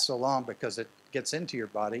lasts so long because it gets into your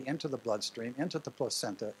body, into the bloodstream, into the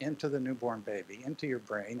placenta, into the newborn baby, into your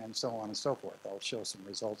brain, and so on and so forth. I'll show some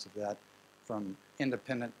results of that from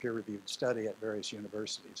independent peer-reviewed study at various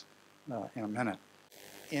universities in a minute.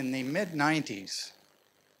 In the mid-90s,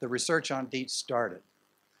 the research on DEET started,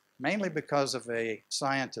 mainly because of a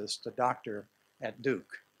scientist, a doctor at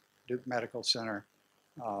Duke Medical Center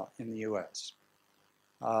in the US.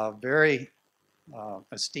 Very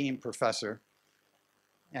esteemed professor.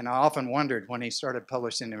 And I often wondered when he started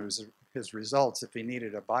publishing his results if he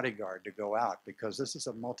needed a bodyguard to go out, because this is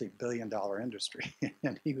a multi-billion-dollar industry.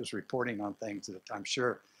 And he was reporting on things that I'm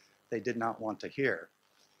sure they did not want to hear.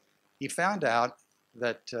 He found out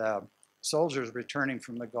that soldiers returning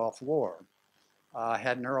from the Gulf War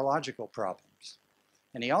had neurological problems.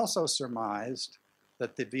 And he also surmised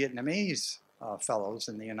that the Vietnamese fellows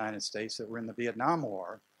in the United States that were in the Vietnam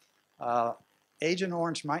War, Agent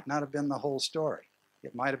Orange might not have been the whole story.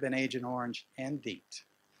 It might have been Agent Orange and DEET.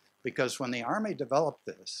 Because when the Army developed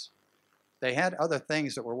this, they had other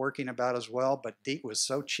things that were working about as well, but DEET was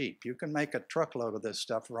so cheap. You can make a truckload of this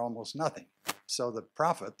stuff for almost nothing. So the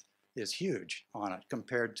profit is huge on it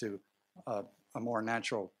compared to a more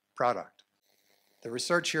natural product. The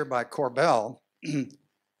research here by Corbell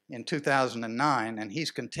in 2009, and he's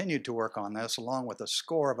continued to work on this along with a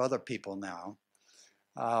score of other people now.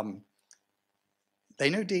 They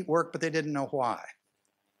knew DEET worked, but they didn't know why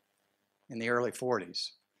in the early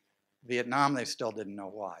 40s. Vietnam, they still didn't know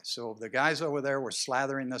why. So the guys over there were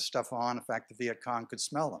slathering this stuff on. In fact, the Viet Cong could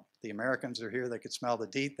smell them. The Americans are here, they could smell the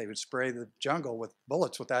DEET. They would spray the jungle with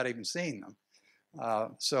bullets without even seeing them.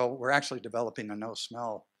 So we're actually developing a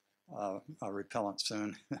no-smell repellent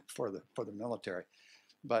soon for the military.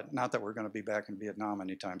 But not that we're going to be back in Vietnam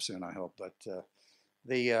anytime soon, I hope. But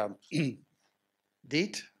the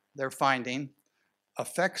DEET, they're finding,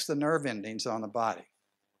 affects the nerve endings on the body.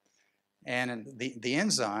 And the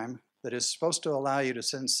enzyme that is supposed to allow you to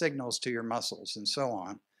send signals to your muscles and so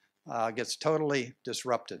on gets totally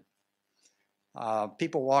disrupted.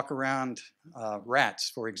 People walk around, rats,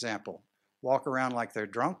 for example, walk around like they're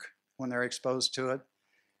drunk when they're exposed to it,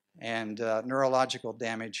 and neurological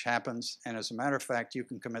damage happens. And as a matter of fact, you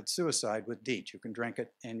can commit suicide with DEET. You can drink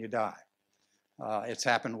it and you die. It's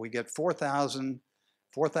happened. We get 4,000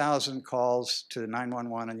 calls to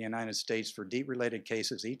 911 in the United States for DEET-related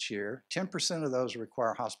cases each year. 10% of those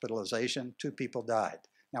require hospitalization. 2 people died.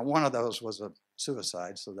 Now, one of those was a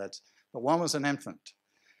suicide, but one was an infant.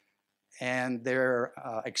 And their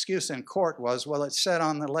excuse in court was, well, it said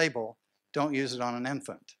on the label, don't use it on an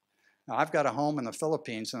infant. Now, I've got a home in the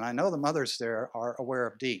Philippines, and I know the mothers there are aware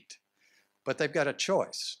of DEET, but they've got a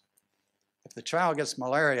choice. If the child gets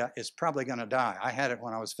malaria, it's probably going to die. I had it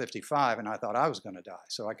when I was 55, and I thought I was going to die.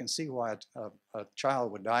 So I can see why a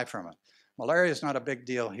child would die from it. Malaria is not a big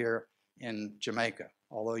deal here in Jamaica,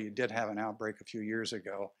 although you did have an outbreak a few years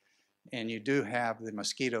ago. And you do have the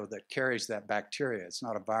mosquito that carries that bacteria. It's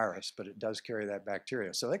not a virus, but it does carry that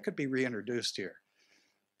bacteria. So it could be reintroduced here.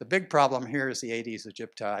 The big problem here is the Aedes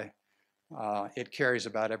aegypti. It carries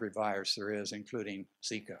about every virus there is, including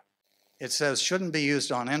Zika. It says shouldn't be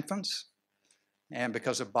used on infants, and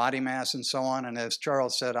because of body mass and so on. And as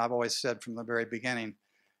Charles said, I've always said from the very beginning,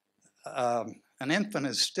 an infant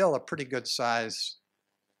is still a pretty good sized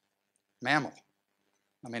mammal.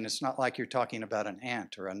 I mean, it's not like you're talking about an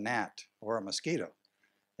ant or a gnat or a mosquito.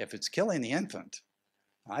 If it's killing the infant,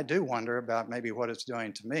 I do wonder about maybe what it's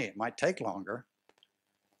doing to me. It might take longer,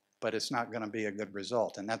 but it's not going to be a good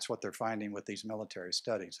result. And that's what they're finding with these military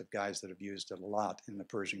studies of guys that have used it a lot in the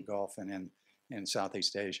Persian Gulf and in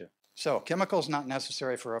Southeast Asia. So chemicals not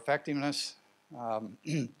necessary for effectiveness.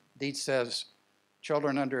 DEET says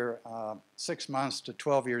children under 6 months to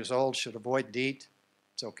 12 years old should avoid DEET.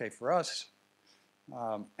 It's okay for us.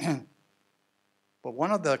 But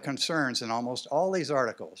one of the concerns in almost all these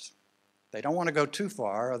articles, they don't want to go too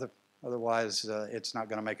far, otherwise it's not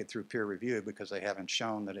going to make it through peer review because they haven't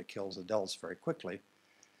shown that it kills adults very quickly,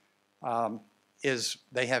 is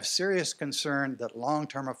they have serious concern that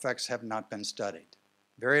long-term effects have not been studied.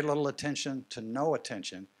 Very little attention to no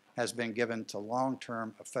attention has been given to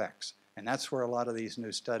long-term effects. And that's where a lot of these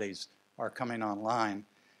new studies are coming online.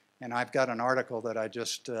 And I've got an article that I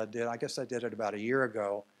just did, I guess I did it about a year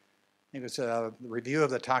ago. It was a review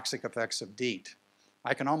of the toxic effects of DEET.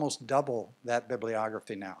 I can almost double that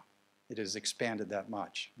bibliography now. It has expanded that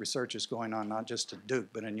much. Research is going on not just at Duke,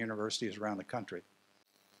 but in universities around the country.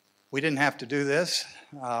 We didn't have to do this,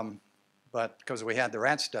 but because we had the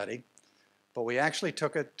rat study, but we actually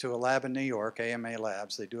took it to a lab in New York, AMA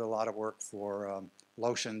Labs. They do a lot of work for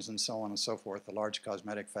lotions and so on and so forth, the large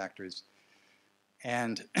cosmetic factories.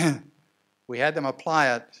 And we had them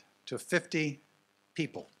apply it to 50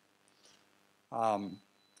 people.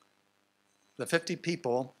 The 50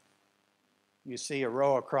 people, you see a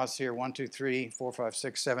row across here, 1, 2, 3, 4, 5,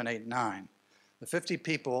 6, 7, 8, 9. The 50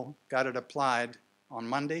 people got it applied on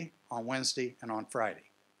Monday, on Wednesday, and on Friday.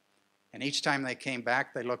 And each time they came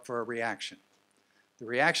back, they looked for a reaction. The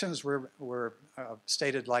reactions were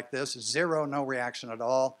stated like this: 0, no reaction at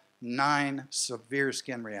all; 9, severe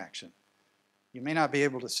skin reaction. You may not be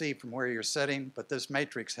able to see from where you're sitting, but this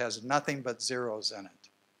matrix has nothing but zeros in it.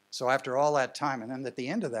 So after all that time, and then at the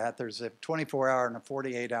end of that, there's a 24-hour and a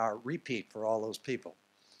 48-hour repeat for all those people.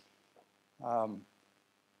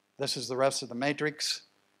 This is the rest of the matrix,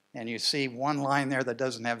 and you see one line there that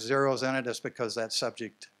doesn't have zeros in it. It's because that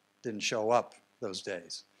subject didn't show up those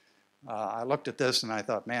days. I looked at this and I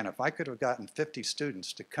thought, man, if I could have gotten 50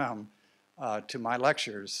 students to come to my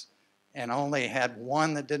lectures and only had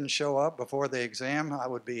one that didn't show up before the exam, I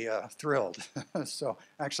would be thrilled. So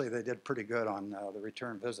actually they did pretty good on the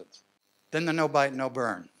return visits. Then the no bite, no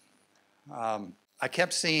burn. I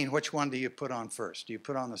kept seeing, which one do you put on first? Do you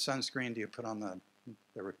put on the sunscreen? Do you put on the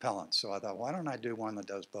repellent? So I thought, why don't I do one that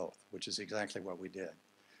does both, which is exactly what we did.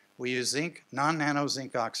 We use zinc, non-nano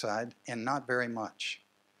zinc oxide, and not very much.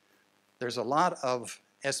 There's a lot of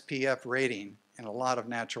SPF rating in a lot of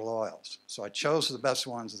natural oils. So I chose the best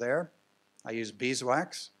ones there. I use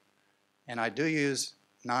beeswax, and I do use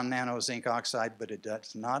non-nano zinc oxide, but it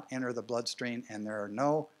does not enter the bloodstream, and there are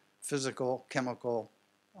no physical, chemical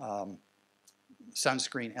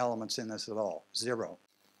sunscreen elements in this at all, 0.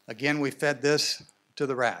 Again, we fed this to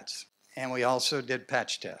the rats, and we also did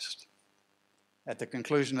patch tests. At the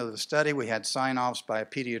conclusion of the study, we had sign-offs by a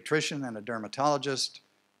pediatrician and a dermatologist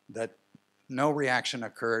that no reaction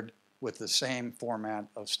occurred with the same format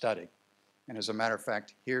of study. And as a matter of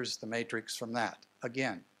fact, here's the matrix from that.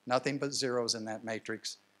 Again, nothing but zeros in that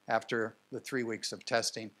matrix after the 3 weeks of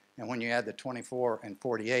testing, And when you add the 24 and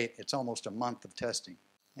 48, it's almost a month of testing.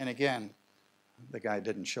 And again, the guy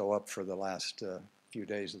didn't show up for the last few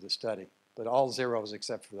days of the study, but all zeros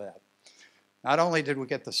except for that. Not only did we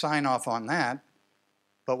get the sign off on that,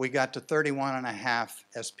 but we got to 31.5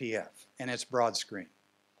 SPF, and it's broad screen.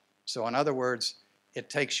 So in other words,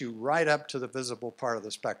 it takes you right up to the visible part of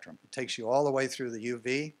the spectrum. It takes you all the way through the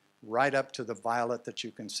UV, right up to the violet that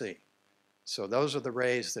you can see. So those are the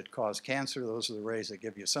rays that cause cancer, those are the rays that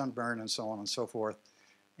give you sunburn, and so on and so forth.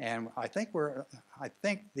 And I think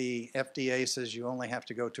the FDA says you only have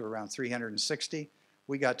to go to around 360.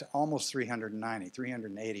 We got to almost 390,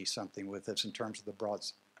 380 something with this in terms of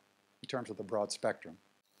the broad spectrum.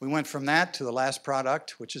 We went from that to the last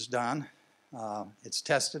product, which is done. It's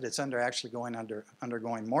tested. It's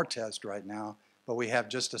undergoing more tests right now, but we have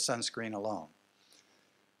just a sunscreen alone.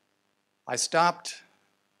 I stopped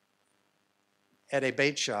at a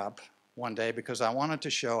bait shop one day because I wanted to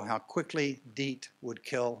show how quickly DEET would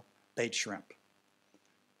kill bait shrimp.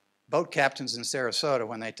 Boat captains in Sarasota,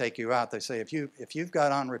 when they take you out, they say, if you've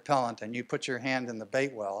got on repellent and you put your hand in the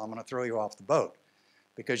bait well, I'm going to throw you off the boat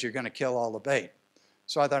because you're going to kill all the bait.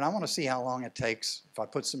 So I thought, I want to see how long it takes if I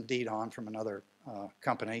put some DEET on from another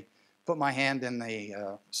company, put my hand in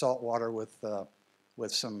the salt water with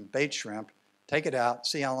some bait shrimp, take it out,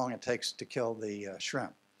 see how long it takes to kill the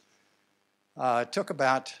shrimp. It took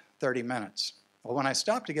about 30 minutes. Well, when I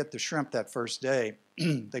stopped to get the shrimp that first day,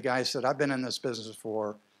 the guy said, I've been in this business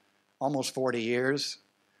for almost 40 years,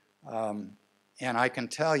 and I can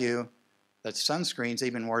tell you that sunscreen's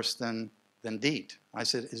even worse than DEET. I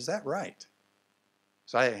said, is that right?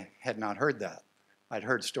 So I had not heard that. I'd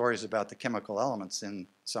heard stories about the chemical elements in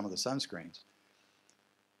some of the sunscreens.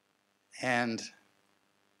 And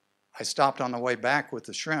I stopped on the way back with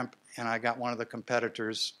the shrimp, and I got one of the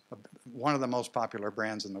competitors, one of the most popular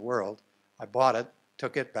brands in the world. I bought it,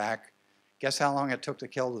 took it back. Guess how long it took to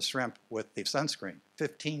kill the shrimp with the sunscreen?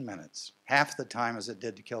 15 minutes, half the time as it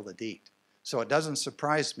did to kill the DEET. So it doesn't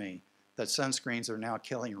surprise me that sunscreens are now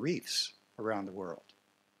killing reefs around the world.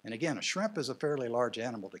 And again, a shrimp is a fairly large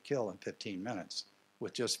animal to kill in 15 minutes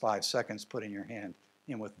with just 5 seconds putting your hand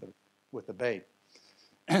in with the bait.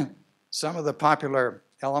 Some of the popular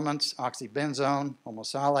elements, oxybenzone,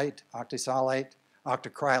 homosalate, octisalate,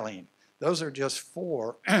 octocrylene. Those are just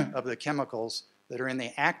 4 of the chemicals that are in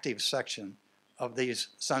the active section of these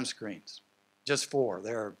sunscreens. Just 4.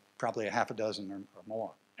 There are probably a half a dozen or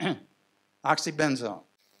more. Oxybenzone,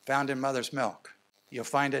 found in mother's milk. You'll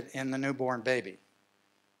find it in the newborn baby.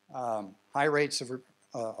 High rates of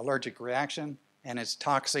allergic reaction, and it's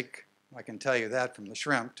toxic, I can tell you that, from the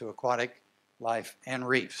shrimp to aquatic life and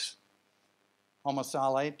reefs.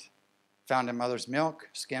 Homosalate, found in mother's milk,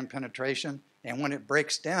 skin penetration, and when it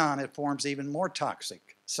breaks down, it forms even more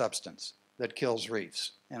toxic substance that kills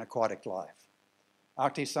reefs and aquatic life.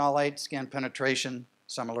 Octisalate, skin penetration,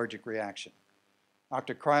 some allergic reaction.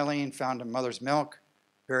 Octocrylene, found in mother's milk,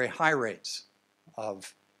 very high rates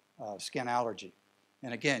of skin allergy.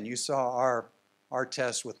 And again, you saw our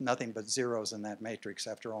test with nothing but zeros in that matrix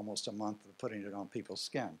after almost a month of putting it on people's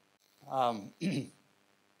skin.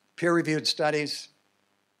 Peer-reviewed studies,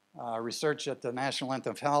 research at the National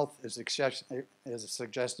Institute of Health is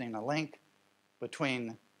suggesting a link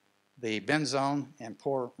between the benzone and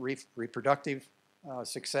poor reproductive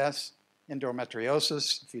success.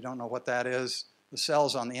 Endometriosis, if you don't know what that is, the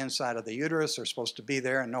cells on the inside of the uterus are supposed to be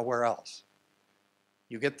there and nowhere else.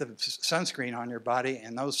 You get the sunscreen on your body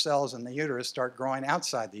and those cells in the uterus start growing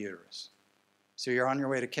outside the uterus. So you're on your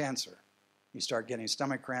way to cancer. You start getting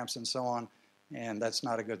stomach cramps and so on, and that's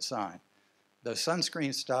not a good sign. The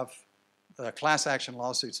sunscreen stuff, the class action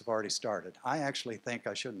lawsuits have already started. I actually think,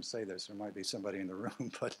 I shouldn't say this, there might be somebody in the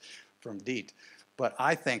room but from DEET, but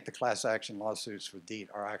I think the class action lawsuits for DEET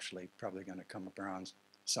are actually probably going to come around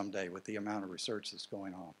someday with the amount of research that's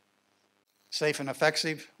going on. Safe and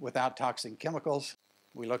effective without toxic chemicals.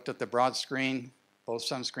 We looked at the broad screen. Both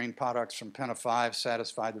sunscreen products from Penta 5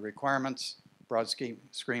 satisfied the requirements. Broad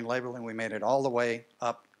screen labeling, we made it all the way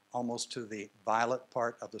up almost to the violet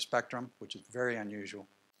part of the spectrum, which is very unusual.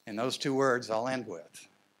 And those 2 words I'll end with,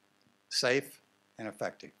 safe and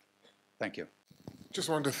effective. Thank you. Just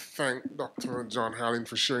want to thank Dr. John Harling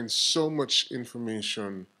for sharing so much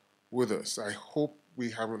information with us. I hope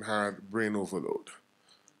we haven't had brain overload.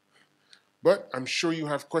 But I'm sure you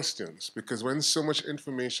have questions, because when so much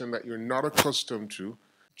information that you're not accustomed to,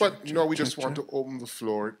 but no, we just want to open the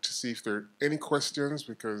floor to see if there are any questions,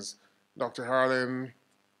 because Dr. Harling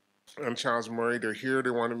and Charles Murray, they're here. They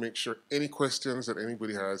want to make sure any questions that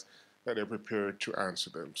anybody has, that they're prepared to answer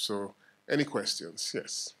them. So any questions?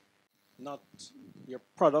 Yes. Your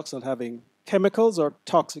products not having chemicals or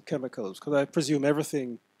toxic chemicals? Because I presume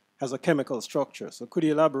everything has a chemical structure. So could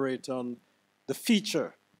you elaborate on the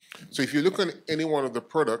feature? So if you look on any one of the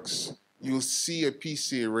products, you'll see a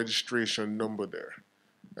PCA registration number there.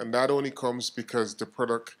 And that only comes because the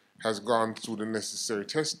product has gone through the necessary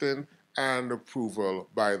testing and approval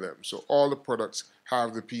by them. So all the products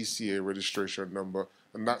have the PCA registration number,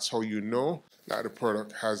 and that's how you know that the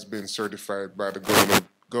product has been certified by the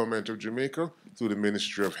government of Jamaica through the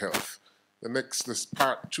Ministry of Health. The next is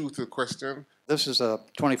part 2 to the question. This is a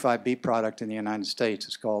 25B product in the United States.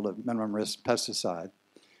 It's called a minimum risk pesticide.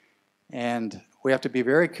 And we have to be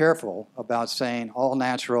very careful about saying all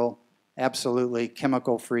natural, absolutely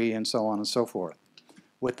chemical-free, and so on and so forth.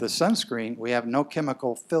 With the sunscreen, we have no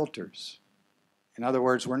chemical filters. In other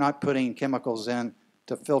words, we're not putting chemicals in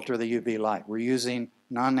to filter the UV light. We're using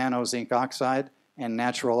non-nano zinc oxide and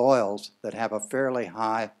natural oils that have a fairly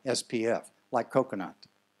high SPF, like coconut.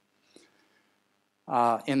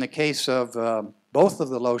 In the case of both of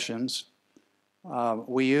the lotions,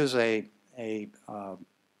 we use a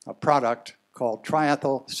product called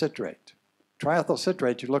triethyl citrate. Triethyl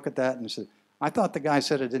citrate, you look at that and you say, I thought the guy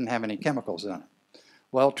said it didn't have any chemicals in it.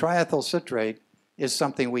 Well, triethyl citrate is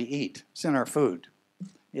something we eat. It's in our food.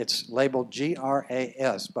 It's labeled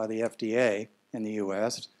GRAS by the FDA in the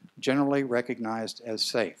US, generally recognized as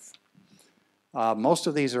safe. Most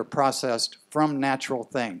of these are processed from natural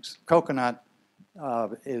things. Coconut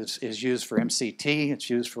is used for MCT. It's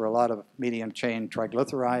used for a lot of medium chain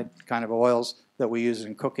triglyceride kind of oils that we use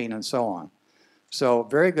in cooking and so on. So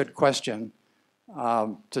very good question.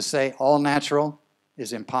 To say all natural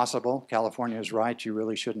is impossible. California is right. You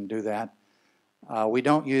really shouldn't do that. We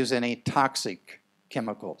don't use any toxic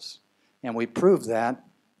chemicals. And we proved that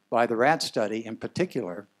by the rat study in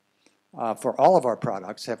particular. For all of our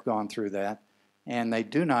products have gone through that. And they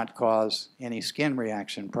do not cause any skin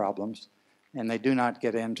reaction problems. And they do not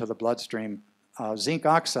get into the bloodstream. Zinc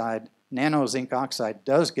oxide, nano zinc oxide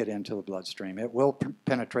does get into the bloodstream. It will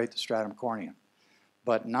penetrate the stratum corneum.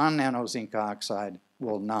 But non-nano zinc oxide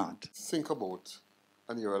will not. Think about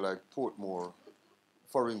an area like Portmore,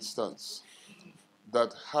 for instance,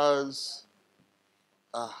 that has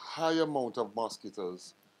a high amount of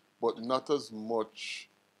mosquitoes, but not as much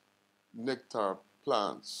nectar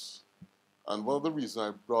plants. And one of the reasons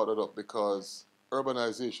I brought it up because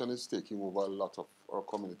urbanization is taking over a lot of our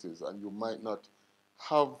communities, and you might not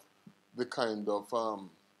have the kind of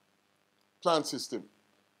plant system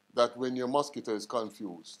that when your mosquito is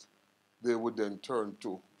confused, they would then turn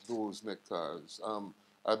to those nectars.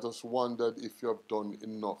 I just wondered if you have done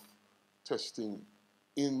enough testing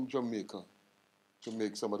in Jamaica to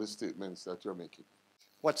make some of the statements that you're making.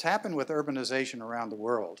 What's happened with urbanization around the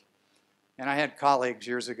world, and I had colleagues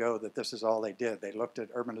years ago that this is all they did. They looked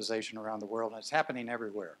at urbanization around the world, and it's happening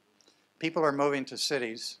everywhere. People are moving to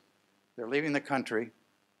cities. They're leaving the country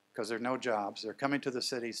because there are no jobs. They're coming to the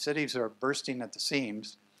cities. Cities are bursting at the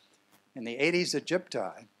seams. And the Aedes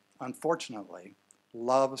aegypti, unfortunately,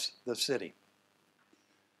 loves the city.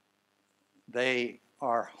 They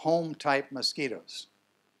are home-type mosquitoes.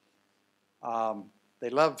 They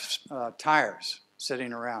love tires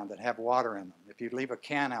sitting around that have water in them. If you leave a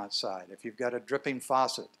can outside, if you've got a dripping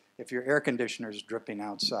faucet, if your air conditioner is dripping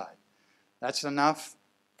outside, that's enough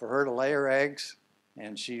for her to lay her eggs,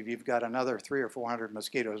 and you've got another 300 or 400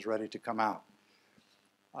 mosquitoes ready to come out.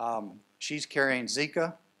 She's carrying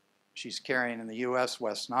Zika. She's carrying in the U.S.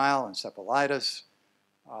 West Nile, encephalitis,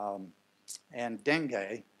 and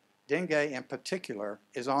dengue. Dengue in particular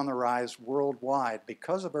is on the rise worldwide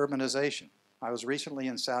because of urbanization. I was recently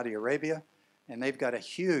in Saudi Arabia, and they've got a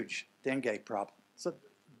huge dengue problem. It's a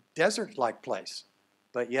desert-like place,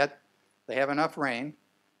 but yet they have enough rain.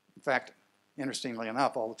 In fact, interestingly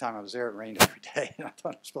enough, all the time I was there, it rained every day. I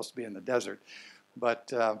thought it was supposed to be in the desert.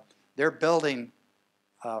 But they're building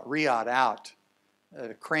Riyadh out.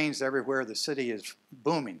 Cranes everywhere. The city is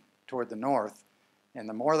booming toward the north. And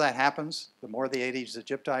the more that happens, the more the Aedes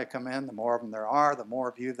aegypti come in, the more of them there are, the more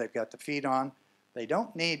of you they've got to feed on. They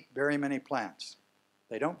don't need very many plants.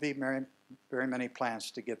 They don't need very many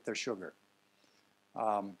plants to get their sugar.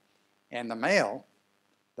 And the male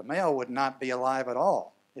would not be alive at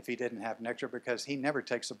all if he didn't have nectar because he never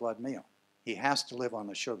takes a blood meal. He has to live on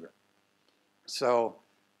the sugar. So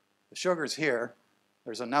the sugar's here.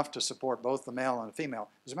 There's enough to support both the male and the female.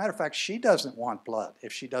 As a matter of fact, she doesn't want blood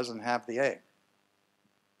if she doesn't have the egg,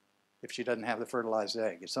 if she doesn't have the fertilized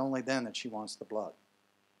egg. It's only then that she wants the blood.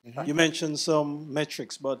 Mm-hmm. You mentioned some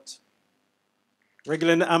metrics, but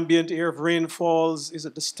regular in the ambient air, if rain falls, is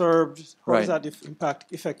it disturbed? How does that impact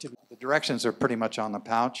effectively? The directions are pretty much on the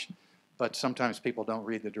pouch, but sometimes people don't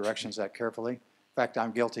read the directions that carefully. fact,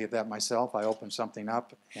 I'm guilty of that myself. I open something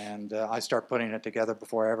up and I start putting it together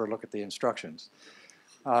before I ever look at the instructions.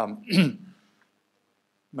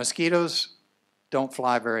 Mosquitoes don't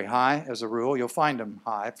fly very high as a rule. You'll find them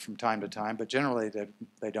high from time to time, but generally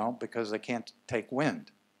they don't because they can't take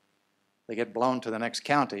wind. They get blown to the next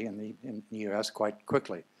county in the U.S. quite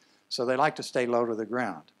quickly. So they like to stay low to the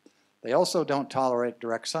ground. They also don't tolerate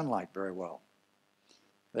direct sunlight very well.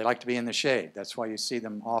 They like to be in the shade. That's why you see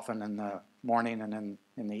them often in the morning and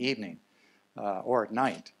in the evening or at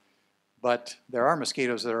night. But there are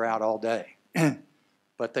mosquitoes that are out all day.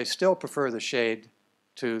 But they still prefer the shade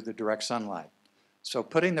to the direct sunlight. So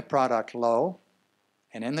putting the product low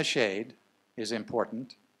and in the shade is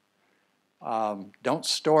important. Don't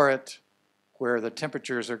store it where the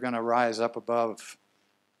temperatures are going to rise up above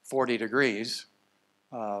 40 degrees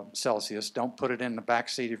Celsius. Don't put it in the back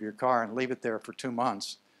seat of your car and leave it there for 2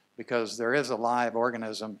 months, because there is a live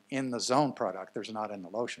organism in the zone product. There's not in the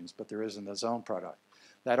lotions, but there is in the zone product.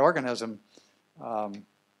 That organism,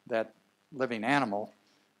 that living animal,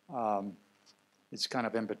 it's kind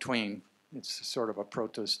of in between. It's sort of a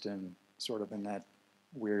protist and sort of in that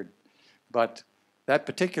weird. But that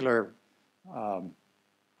particular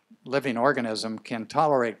living organism can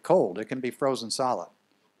tolerate cold. It can be frozen solid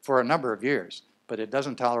for a number of years, but it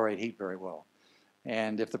doesn't tolerate heat very well.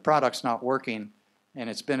 And if the product's not working and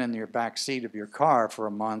it's been in your back seat of your car for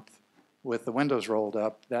a month with the windows rolled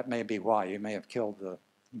up, that may be why. You may have killed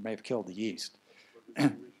the yeast.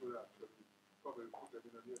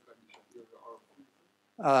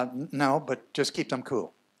 No, but just keep them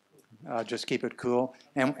cool. Just keep it cool.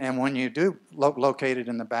 And when you do locate it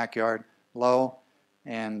in the backyard, low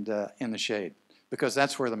and in the shade, because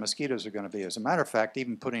that's where the mosquitoes are going to be. As a matter of fact,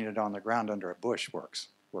 even putting it on the ground under a bush works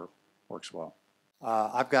well.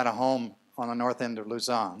 I've got a home on the north end of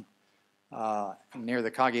Luzon, near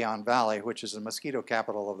the Cagayan Valley, which is the mosquito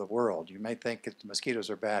capital of the world. You may think that the mosquitoes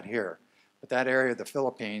are bad here, but that area of the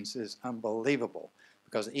Philippines is unbelievable,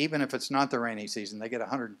 because even if it's not the rainy season, they get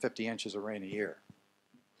 150 inches of rain a year.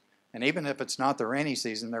 And even if it's not the rainy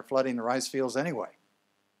season, they're flooding the rice fields anyway.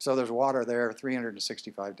 So there's water there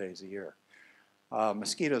 365 days a year.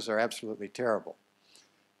 Mosquitoes are absolutely terrible.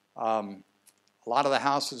 A lot of the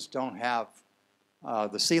houses don't have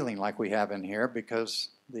the ceiling like we have in here because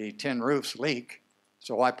the tin roofs leak.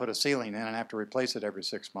 So I put a ceiling in and have to replace it every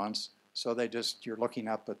 6 months. So you're looking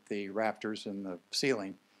up at the rafters and the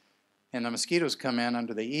ceiling. And the mosquitoes come in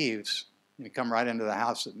under the eaves. You come right into the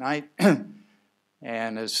house at night.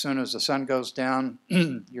 And as soon as the sun goes down,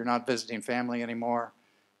 you're not visiting family anymore.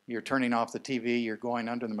 You're turning off the TV. You're going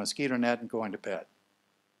under the mosquito net and going to bed.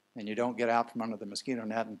 And you don't get out from under the mosquito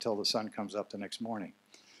net until the sun comes up the next morning.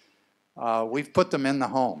 We've put them in the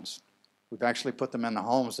homes. We've actually put them in the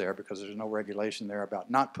homes there because there's no regulation there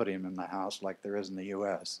about not putting them in the house like there is in the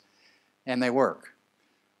U.S. And they work.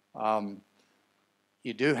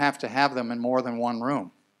 You do have to have them in more than one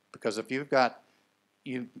room, because if you've got,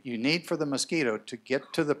 you need for the mosquito to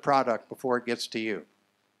get to the product before it gets to you.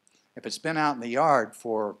 If it's been out in the yard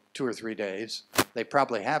for 2 or 3 days, they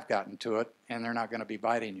probably have gotten to it and they're not going to be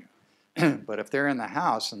biting you. But if they're in the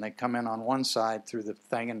house and they come in on one side through the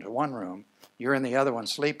thing into one room, you're in the other one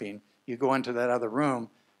sleeping, you go into that other room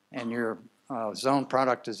and your zone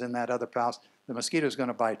product is in that other house, the mosquito is going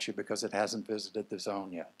to bite you because it hasn't visited the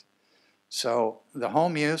zone yet. So the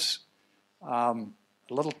home use, a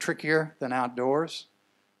little trickier than outdoors,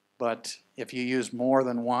 but if you use more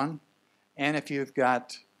than one, and if you've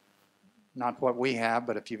got, not what we have,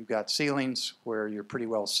 but if you've got ceilings where you're pretty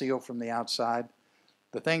well sealed from the outside,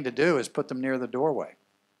 the thing to do is put them near the doorway.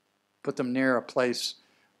 Put them near a place,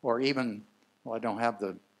 or even, well,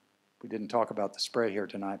 we didn't talk about the spray here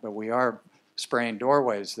tonight, but we are spraying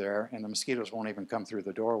doorways there, and the mosquitoes won't even come through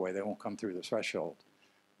the doorway. They won't come through the threshold.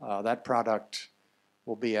 That product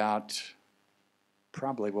will be out,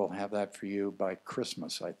 probably we'll have that for you by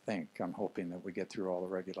Christmas, I think. I'm hoping that we get through all the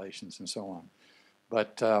regulations and so on.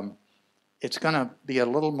 But it's going to be a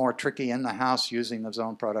little more tricky in the house using the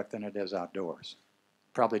zone product than it is outdoors.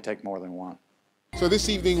 Probably take more than one. So this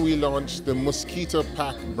evening we launched the Mosquito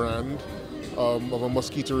Pack brand of a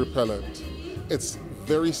mosquito repellent. It's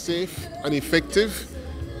very safe and effective,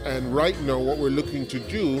 and right now what we're looking to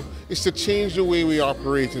do is to change the way we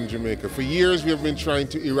operate in Jamaica. For years we have been trying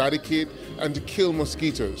to eradicate and to kill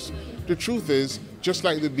mosquitoes. The truth is, just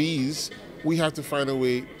like the bees, we have to find a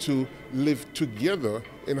way to live together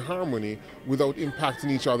in harmony without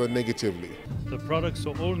impacting each other negatively. The products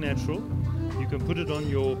are all natural. You can put it on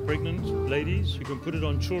your pregnant ladies, you can put it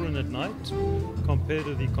on children at night, compared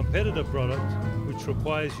to the competitor product, which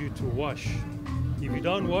requires you to wash. If you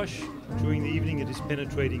don't wash, during the evening it is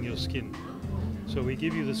penetrating your skin. So we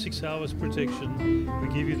give you the 6 hours protection,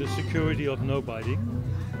 we give you the security of no biting.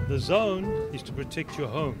 The zone is to protect your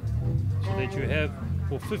home, so that you have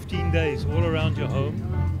for 15 days all around your home,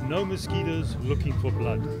 no mosquitoes looking for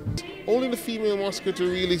blood. Only the female mosquito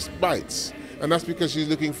really bites, and that's because she's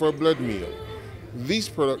looking for a blood meal. These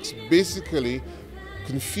products basically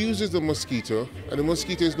confuses the mosquito, and the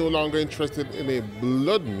mosquito is no longer interested in a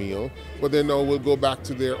blood meal, but they now will go back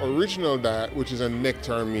to their original diet, which is a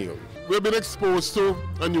nectar meal. We've been exposed to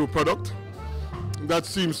a new product that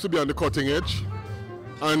seems to be on the cutting edge,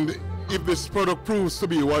 and if this product proves to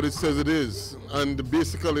be what it says it is, and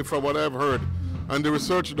basically from what I've heard and the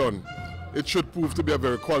research done, it should prove to be a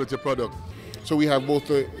very quality product. So we have both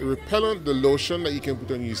the repellent, the lotion that you can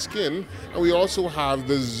put on your skin, and we also have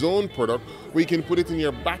the zone product where you can put it in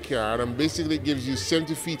your backyard, and basically it gives you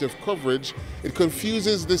 70 feet of coverage. It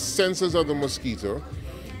confuses the senses of the mosquito.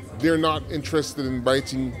 They're not interested in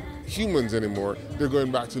biting humans anymore. They're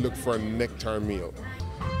going back to look for a nectar meal.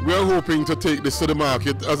 We are hoping to take this to the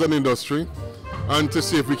market as an industry and to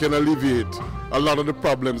see if we can alleviate a lot of the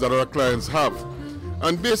problems that our clients have.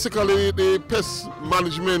 And basically the pest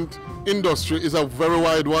management industry is a very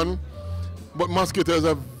wide one, but mosquito is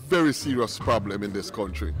a very serious problem in this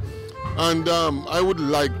country. And I would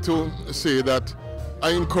like to say that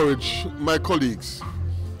I encourage my colleagues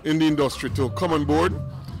in the industry to come on board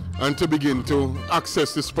and to begin to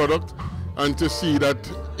access this product and to see that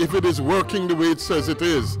if it is working the way it says it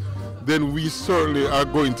is, then we certainly are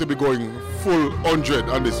going to be going full 100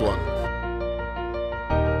 on this one.